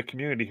part of the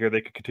community here,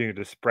 they could continue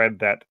to spread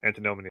that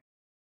antinomianism.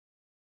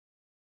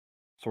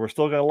 So we're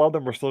still going to love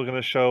them. We're still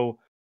going to show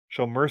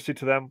mercy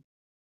to them,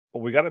 but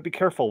we got to be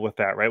careful with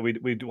that, right?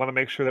 We want to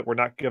make sure that we're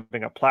not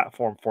giving a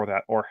platform for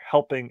that or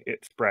helping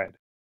it spread.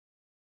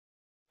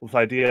 This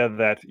idea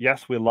that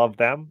yes, we love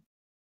them,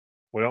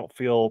 we don't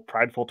feel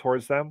prideful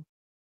towards them,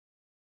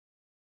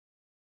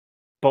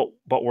 but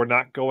we're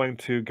not going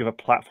to give a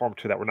platform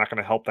to that. We're not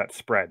going to help that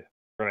spread.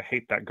 We're going to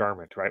hate that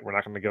garment, right? We're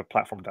not going to give a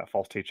platform to that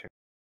false teaching.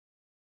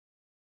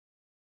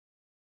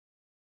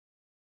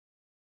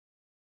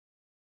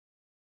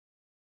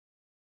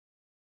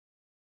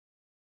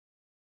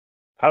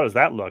 How does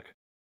that look?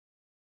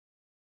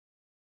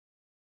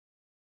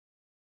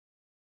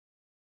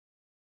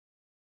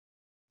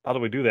 How do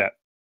we do that?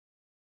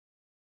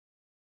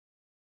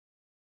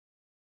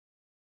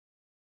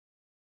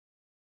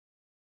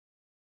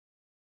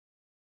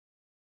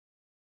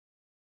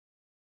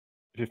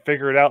 If you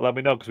figure it out, let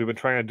me know, because we've been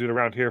trying to do it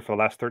around here for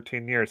the last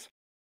 13 years.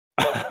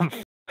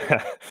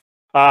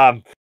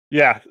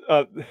 Yeah,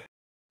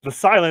 the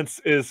silence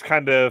is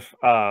kind of,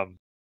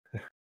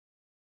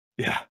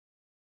 yeah,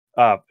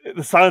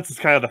 the silence is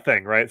kind of the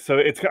thing, right? So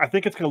I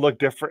think it's going to look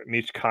different in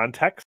each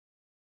context.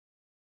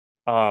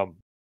 I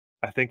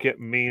think it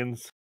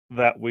means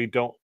that we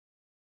don't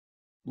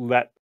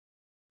let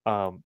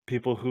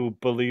people who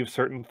believe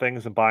certain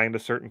things and buy into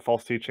certain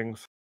false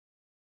teachings,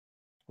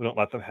 we don't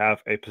let them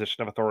have a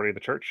position of authority in the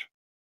church.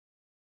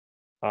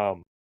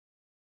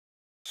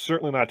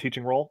 Certainly not a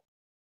teaching role,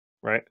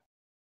 right?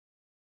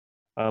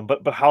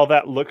 But how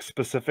that looks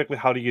specifically,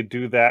 how do you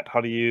do that?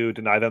 How do you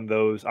deny them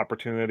those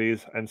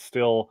opportunities and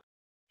still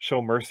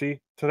show mercy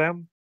to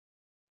them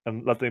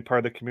and let them be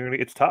part of the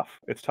community? It's tough.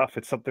 It's tough.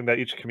 It's something that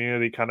each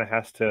community kind of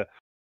has to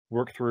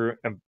work through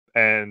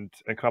and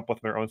come up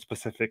with their own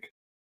specific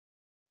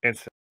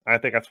instance. I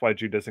think that's why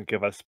Jude doesn't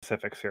give us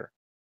specifics here,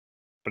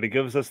 but he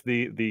gives us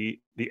the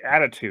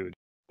attitude,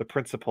 the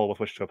principle with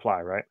which to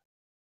apply, right?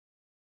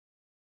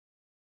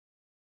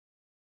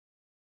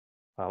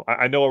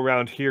 I know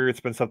around here it's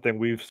been something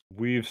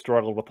we've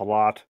struggled with a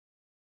lot.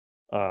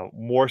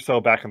 More so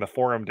back in the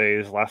forum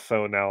days, less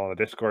so now on the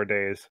Discord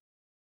days.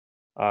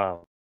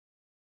 Um,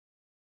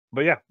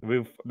 but yeah,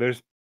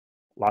 there's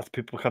lots of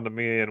people come to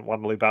me and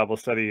want to lead Bible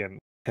study, and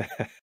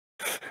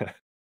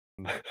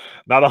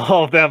not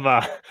all of them,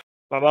 are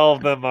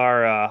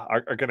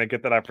going to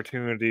get that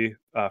opportunity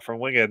from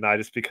Winged and I,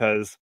 just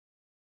because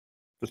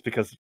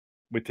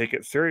we take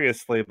it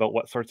seriously about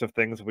what sorts of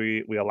things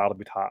we allow to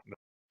be taught in the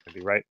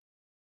community, right?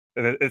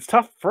 And it's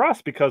tough for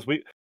us because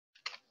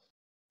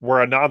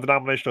we're a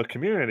non-denominational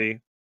community,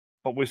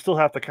 but we still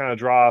have to kind of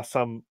draw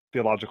some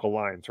theological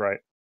lines, right?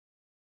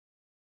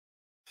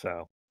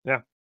 So,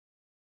 yeah.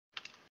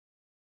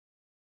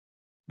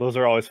 Those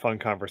are always fun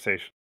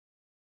conversations.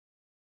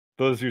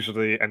 Those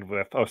usually end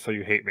with, "Oh, so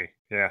you hate me?"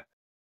 Yeah.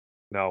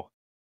 No.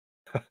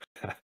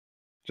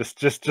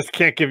 Just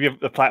can't give you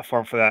the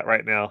platform for that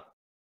right now,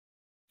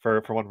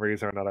 for one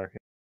reason or another.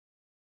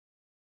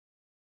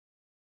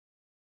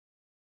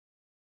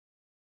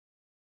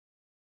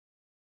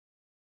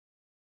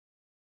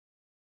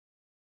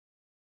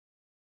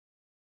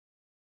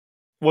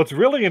 What's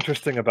really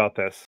interesting about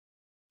this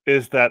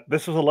is that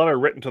this was a letter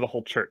written to the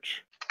whole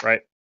church,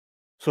 right?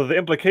 So the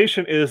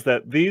implication is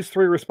that these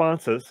three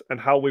responses and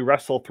how we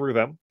wrestle through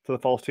them to the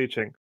false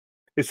teaching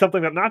is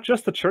something that not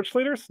just the church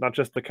leaders, not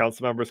just the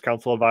council members,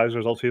 council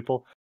advisors, those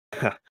people,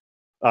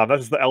 not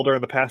just the elder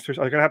and the pastors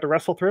are going to have to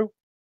wrestle through.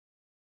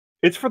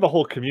 It's for the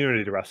whole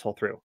community to wrestle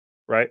through,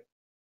 right?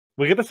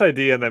 We get this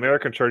idea in the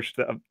American church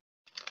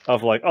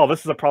of like, oh,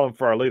 this is a problem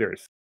for our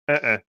leaders.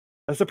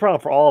 That's a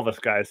problem for all of us,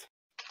 guys.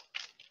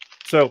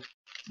 So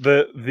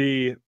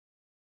the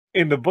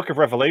in the book of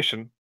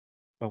Revelation,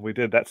 when we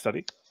did that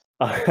study,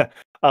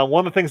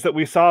 one of the things that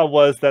we saw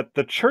was that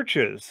the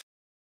churches,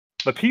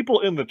 the people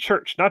in the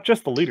church, not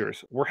just the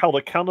leaders, were held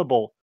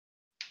accountable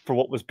for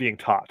what was being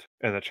taught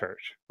in the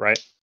church, right?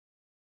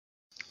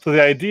 So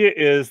the idea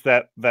is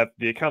that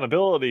the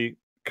accountability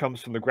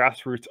comes from the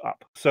grassroots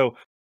up. So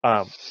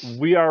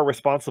we are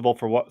responsible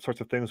for what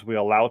sorts of things we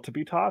allow to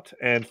be taught,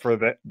 and for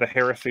the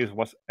heresies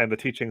and the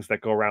teachings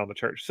that go around the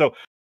church. So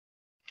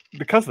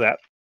because of that,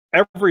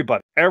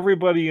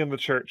 everybody in the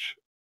church,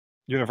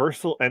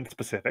 universal and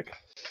specific,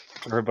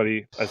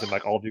 everybody, as in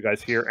like all of you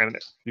guys here and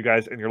you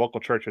guys in your local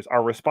churches,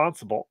 are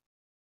responsible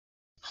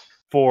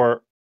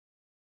for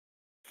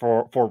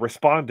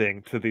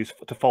responding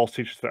to false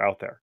teachers that are out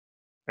there.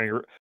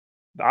 And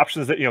the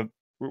options that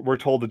we're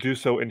told to do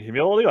so in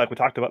humility, like we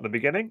talked about in the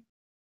beginning,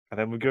 and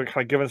then we're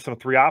kind of given some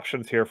 3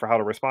 options here for how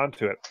to respond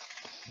to it.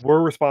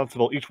 We're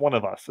responsible. Each one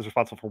of us is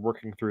responsible for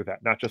working through that,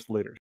 not just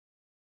leaders.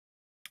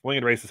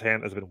 Winged raised his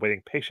hand, has been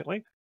waiting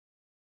patiently.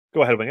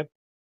 Go ahead, Winged.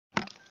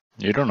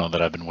 You don't know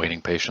that I've been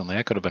waiting patiently.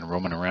 I could have been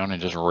roaming around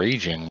and just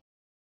raging.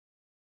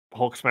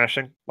 Hulk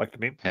smashing, like the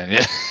meme. And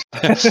yeah.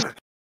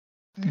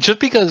 Just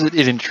because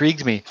it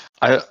intrigued me,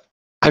 I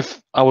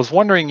was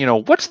wondering,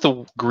 what's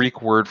the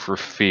Greek word for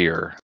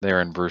fear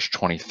there in verse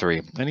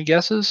 23? Any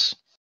guesses?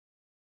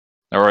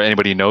 Or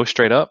anybody know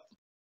straight up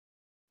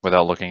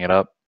without looking it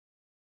up?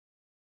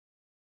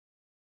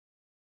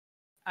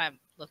 I'm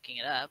looking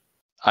it up.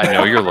 I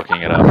know you're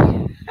looking it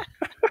up.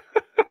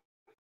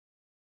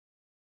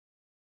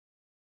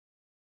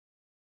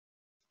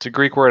 It's a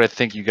Greek word I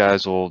think you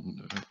guys will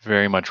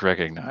very much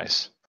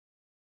recognize.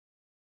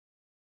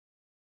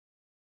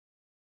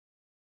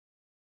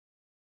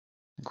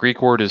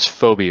 Greek word is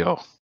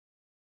phobio.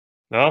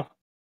 No?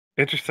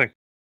 Interesting.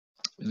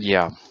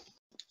 Yeah.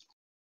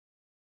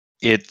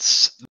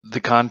 It's the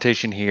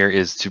connotation here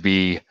is to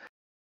be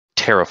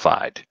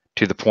terrified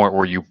to the point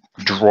where you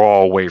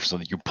draw away from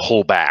something, you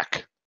pull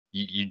back,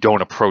 you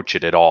don't approach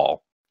it at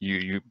all.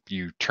 You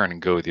turn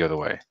and go the other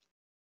way.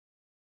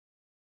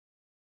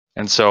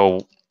 And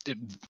so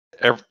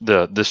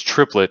this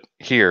triplet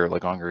here,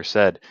 like Unger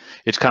said,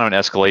 it's kind of an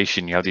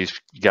escalation. You have these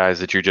guys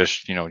that you're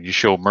just, you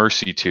show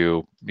mercy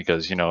to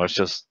because, it's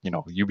just,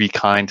 you be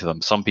kind to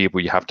them. Some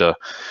people you have to,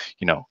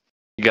 you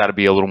got to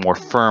be a little more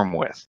firm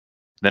with.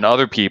 Then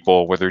other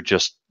people where they're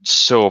just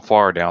so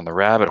far down the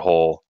rabbit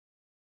hole,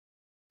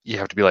 you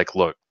have to be like,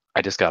 look,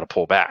 I just got to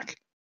pull back.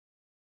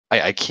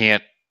 I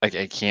can't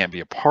be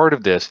a part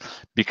of this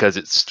because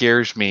it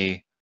scares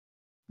me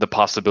the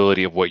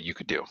possibility of what you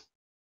could do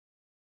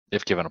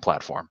if given a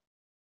platform,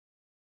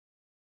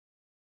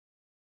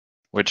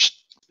 which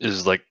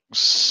is like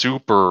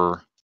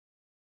super,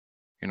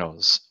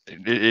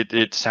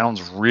 it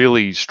sounds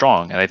really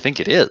strong, and I think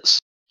it is.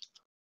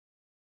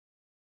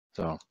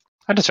 So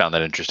I just found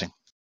that interesting.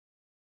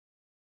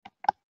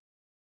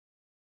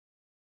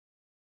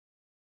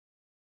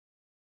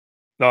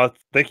 No,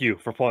 thank you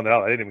for pulling that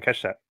out. I didn't even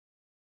catch that.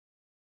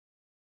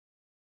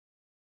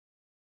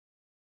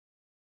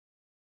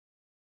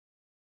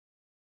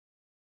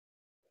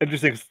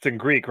 Interesting. It's in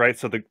Greek, right?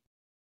 So the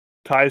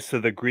ties to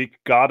the Greek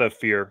god of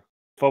fear,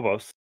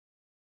 Phobos.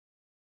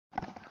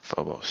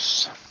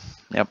 Phobos.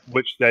 Yep.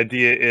 Which the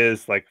idea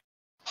is like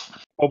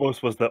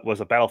Phobos was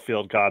a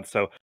battlefield god.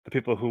 So the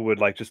people who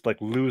would just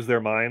lose their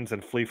minds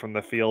and flee from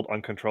the field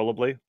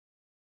uncontrollably.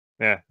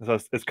 Yeah. So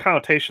it's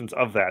connotations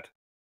of that.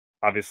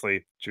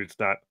 Obviously, Jude's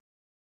not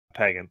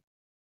pagan.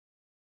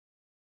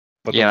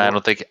 But yeah, I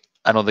don't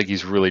think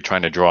he's really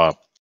trying to draw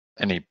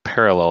any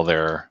parallel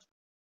there,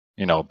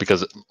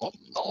 because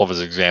all of his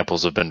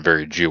examples have been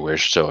very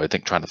Jewish. So I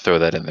think trying to throw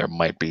that in there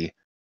might be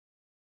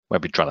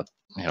trying to,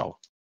 a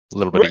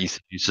little bit of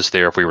exegesis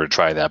there if we were to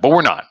try that. But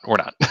we're not.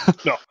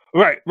 No,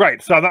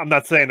 right. So I'm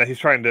not saying that he's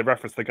trying to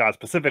reference the god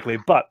specifically,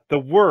 but the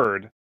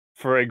word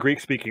for a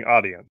Greek-speaking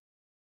audience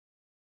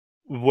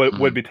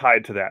would be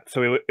tied to that.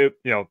 So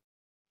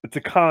it's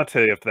a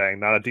connotative thing,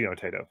 not a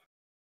denotative.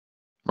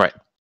 Right.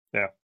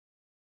 Yeah.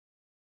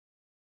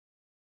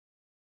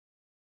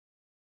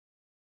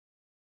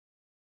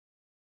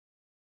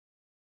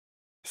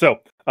 So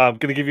I'm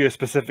going to give you a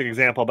specific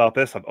example about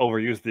this. I've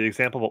overused the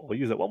example, but we'll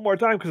use it one more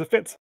time because it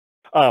fits.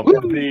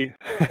 The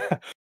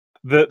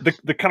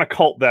the kind of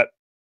cult that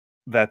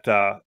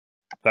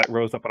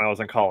rose up when I was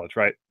in college,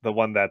 right? The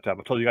one that I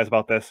told you guys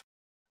about this.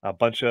 A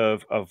bunch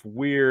of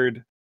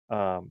weird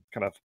kind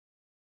of,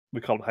 we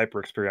called them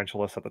hyper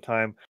experientialists at the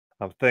time,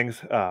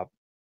 things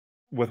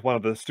with one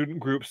of the student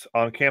groups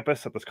on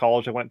campus at this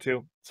college I went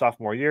to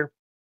sophomore year.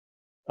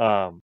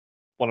 One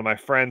of my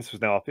friends, who's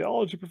now a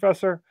theology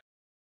professor,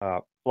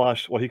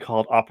 launched what he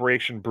called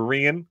Operation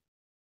Berean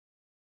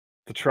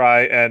to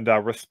try and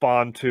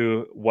respond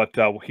to what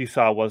he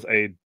saw as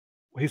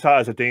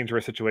a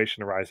dangerous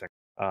situation arising.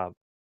 Um,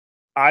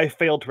 I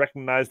failed to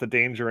recognize the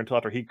danger until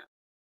after he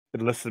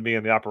enlisted me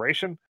in the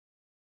operation.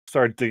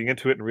 Started digging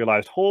into it and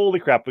realized, holy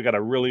crap, we got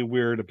a really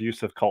weird,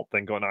 abusive cult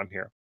thing going on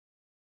here.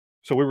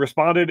 So we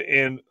responded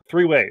in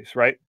 3 ways,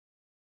 right?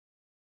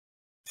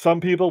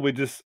 Some people, we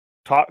just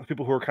talked,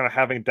 people who were kind of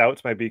having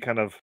doubts, might be kind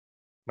of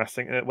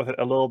messing with it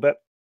a little bit.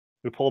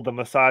 We pulled them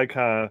aside,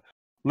 kind of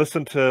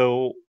listened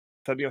to,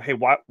 said, hey,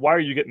 why are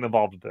you getting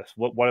involved with this?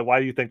 Why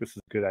do you think this is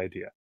a good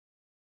idea?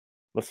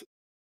 Let's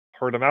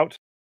heard them out.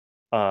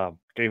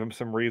 Gave them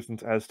some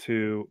reasons as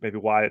to maybe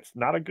why it's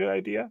not a good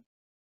idea.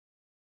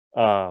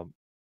 And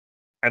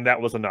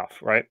that was enough,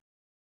 right?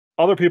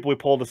 Other people we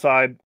pulled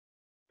aside,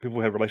 people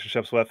we had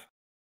relationships with,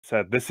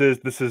 said, this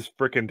is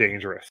freaking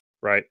dangerous,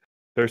 right?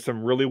 There's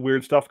some really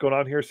weird stuff going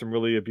on here, some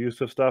really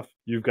abusive stuff.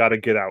 You've got to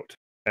get out.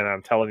 And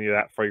I'm telling you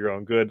that for your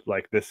own good.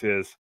 Like, this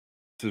is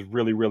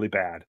really, really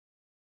bad.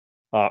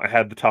 I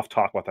had the tough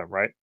talk with them,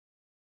 right?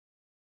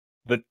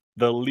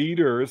 The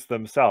leaders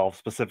themselves,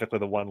 specifically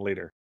the one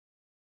leader,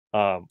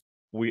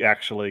 we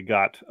actually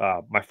got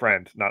my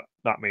friend,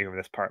 not me in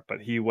this part,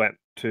 but he went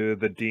to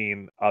the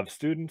dean of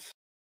students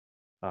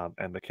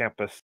and the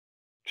campus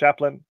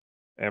chaplain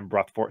and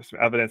brought forth some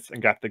evidence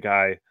and got the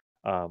guy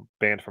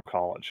banned from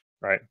college,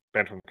 right?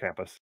 Banned from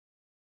campus.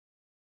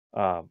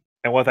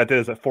 And what that did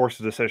is it forced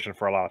a decision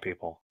for a lot of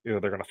people. Either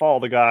they're going to follow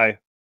the guy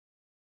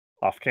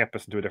off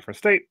campus into a different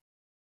state,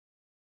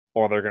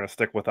 or they're going to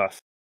stick with us.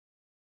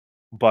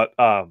 But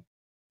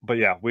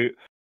yeah,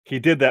 he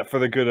did that for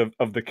the good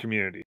of the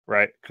community,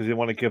 right? Because you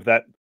want to give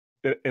that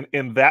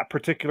in that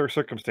particular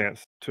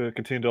circumstance, to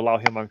continue to allow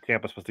him on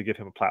campus was to give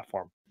him a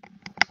platform,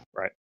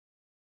 right?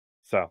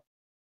 So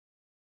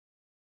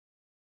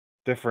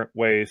different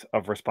ways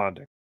of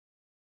responding.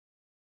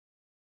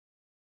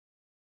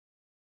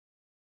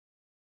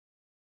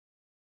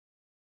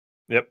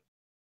 Yep.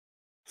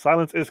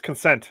 Silence is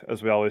consent,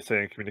 as we always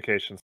say in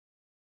communications.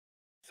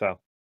 So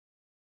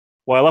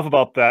what I love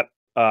about that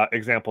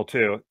example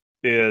too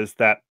is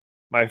that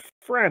my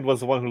friend was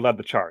the one who led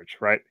the charge,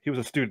 right? He was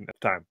a student at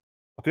the time,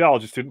 a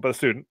theology student, but a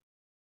student.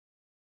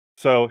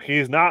 So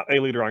he's not a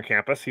leader on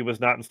campus. He was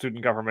not in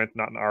student government,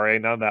 not in RA,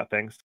 none of that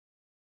things.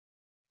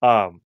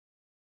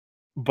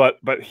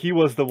 But he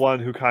was the one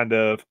who kind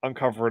of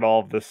uncovered all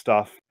of this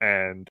stuff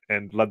and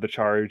led the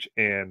charge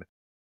in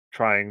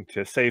trying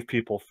to save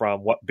people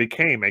from what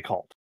became a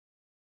cult.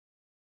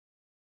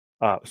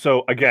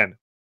 So again,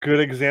 good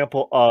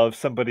example of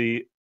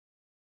somebody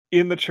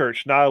in the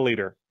church, not a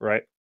leader,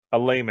 right? A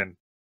layman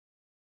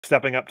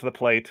stepping up to the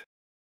plate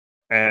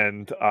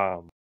and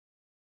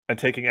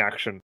taking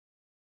action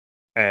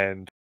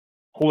and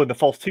holding the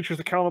false teachers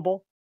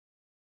accountable,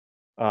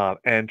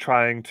 and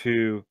trying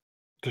to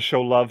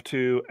show love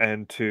to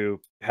and to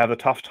have a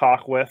tough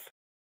talk with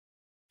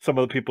some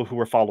of the people who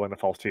were following the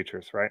false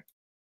teachers, right?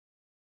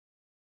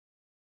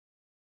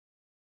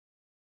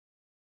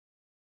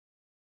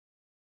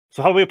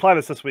 So how do we apply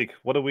this week?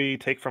 What do we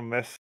take from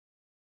this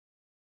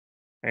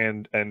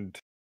and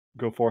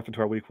go forth into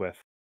our week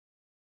with?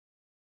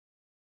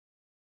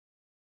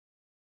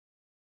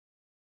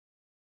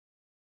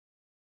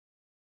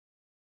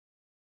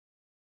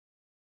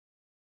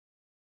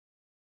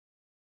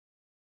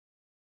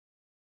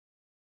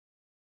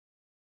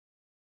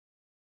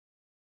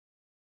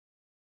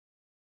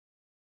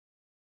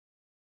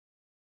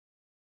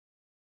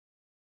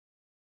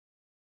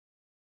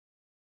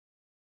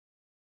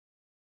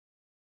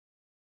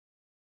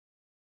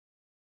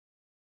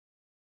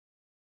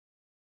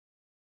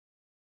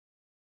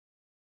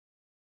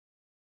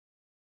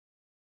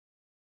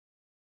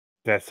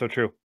 That's so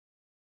true.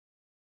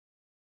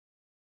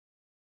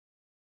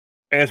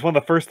 And it's one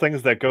of the first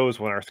things that goes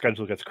when our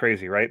schedule gets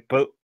crazy, right?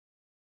 But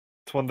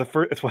it's one of the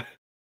first. It's what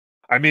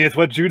I mean. It's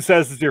what Jude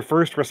says is your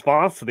first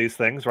response to these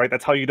things, right?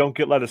 That's how you don't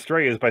get led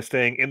astray, is by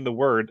staying in the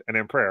Word and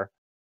in prayer.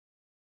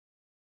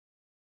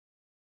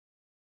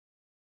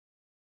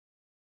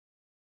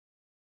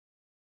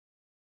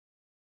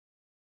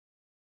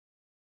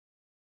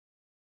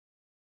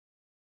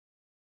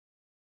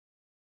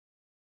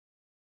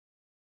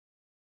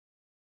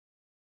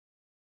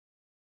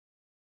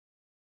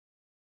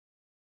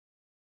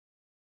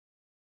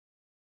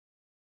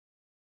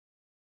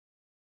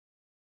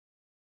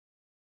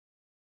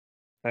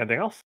 Anything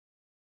else?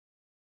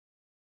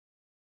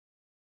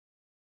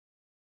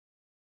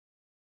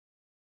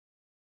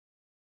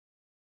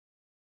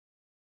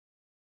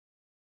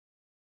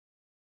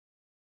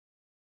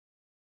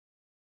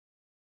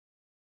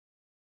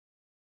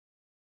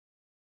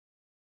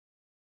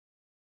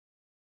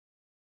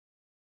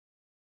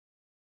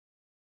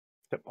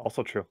 Yep,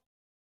 also true.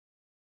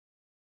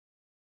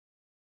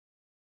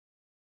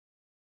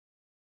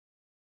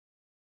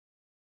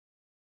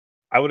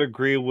 I would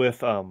agree with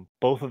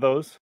both of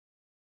those.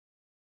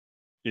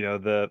 You know,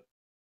 the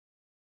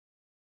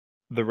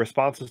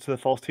responses to the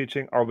false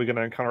teaching, are we going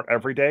to encounter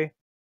every day?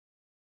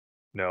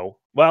 No.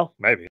 Well,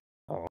 maybe.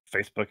 Oh,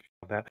 Facebook,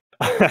 that.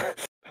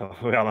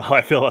 We don't know how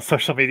I feel about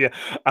social media.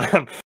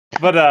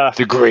 But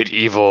The great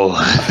evil.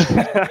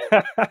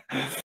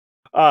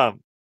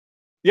 um,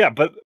 yeah,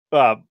 but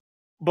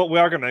we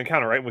are going to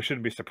encounter, right? We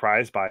shouldn't be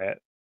surprised by it.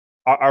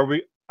 Are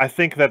we? I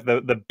think that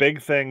the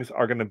big things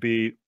are going to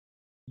be,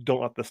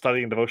 don't let the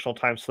study and devotional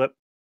time slip.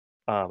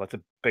 That's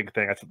a big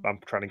thing. That's I'm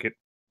trying to get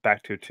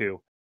back to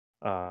too.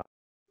 Uh,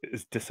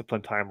 is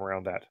discipline time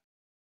around that.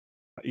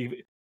 Even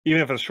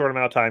even if it's a short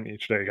amount of time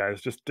each day,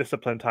 guys, just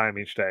discipline time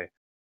each day.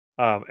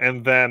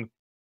 And then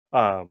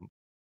um,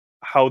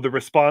 how the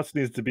response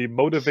needs to be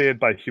motivated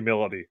by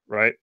humility,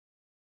 right?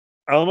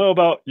 I don't know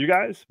about you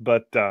guys,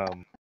 but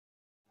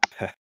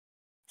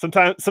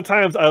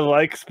sometimes I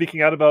like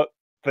speaking out about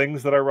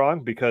things that are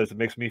wrong because it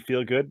makes me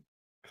feel good.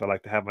 Because I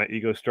like to have my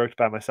ego stroked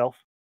by myself,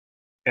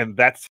 and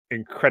that's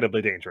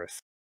incredibly dangerous.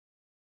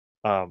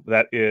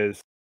 That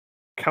is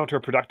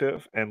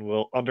counterproductive and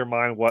will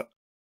undermine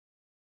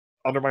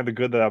the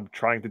good that I'm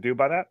trying to do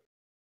by that.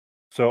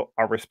 So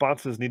our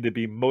responses need to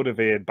be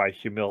motivated by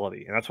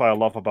humility, and that's what I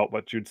love about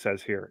what Jude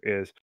says here.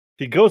 Is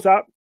he goes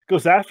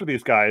after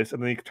these guys,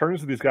 and then he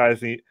turns to these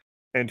guys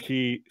and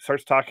he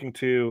starts talking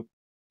to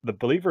the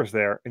believers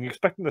there, and you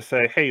expect him to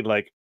say, "Hey,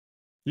 like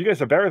you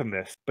guys are better than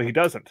this," but he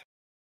doesn't.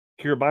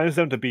 He reminds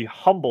them to be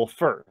humble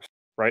first,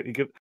 right?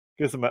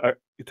 Gives them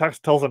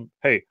tells them,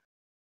 "Hey,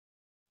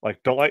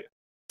 like don't like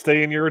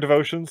stay in your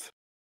devotions,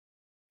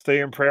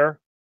 stay in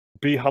prayer,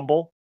 be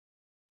humble,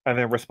 and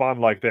then respond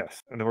like this."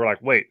 And then we're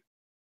like, "Wait,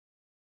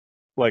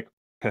 like,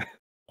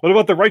 what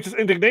about the righteous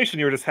indignation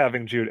you were just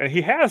having, Jude?" And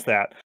he has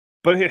that,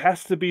 but it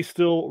has to be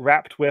still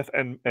wrapped with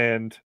and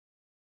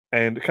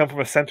come from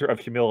a center of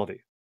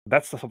humility.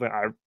 That's something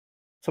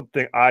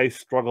I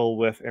struggle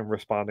with in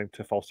responding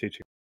to false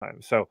teaching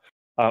sometimes. So,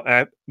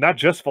 and not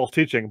just false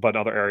teaching, but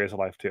in other areas of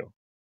life too.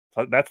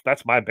 So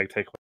that's my big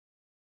takeaway.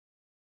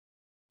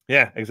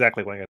 Yeah,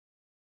 exactly, Wing.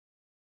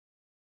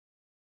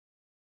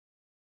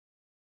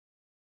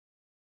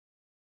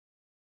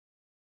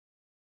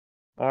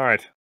 All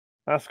right,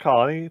 last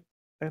call.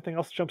 Anything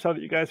else jumps out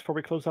at you guys before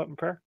we close out in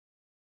prayer?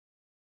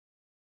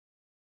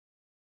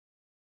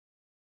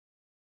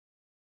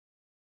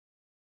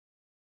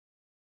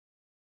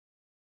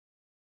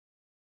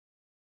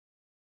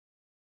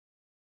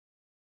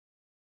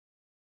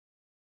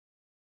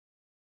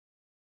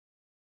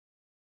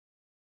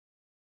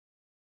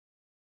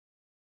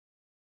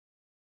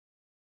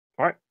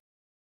 All right,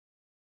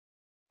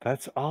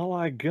 that's all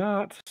I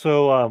got.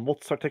 So we'll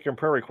start taking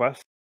prayer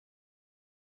requests.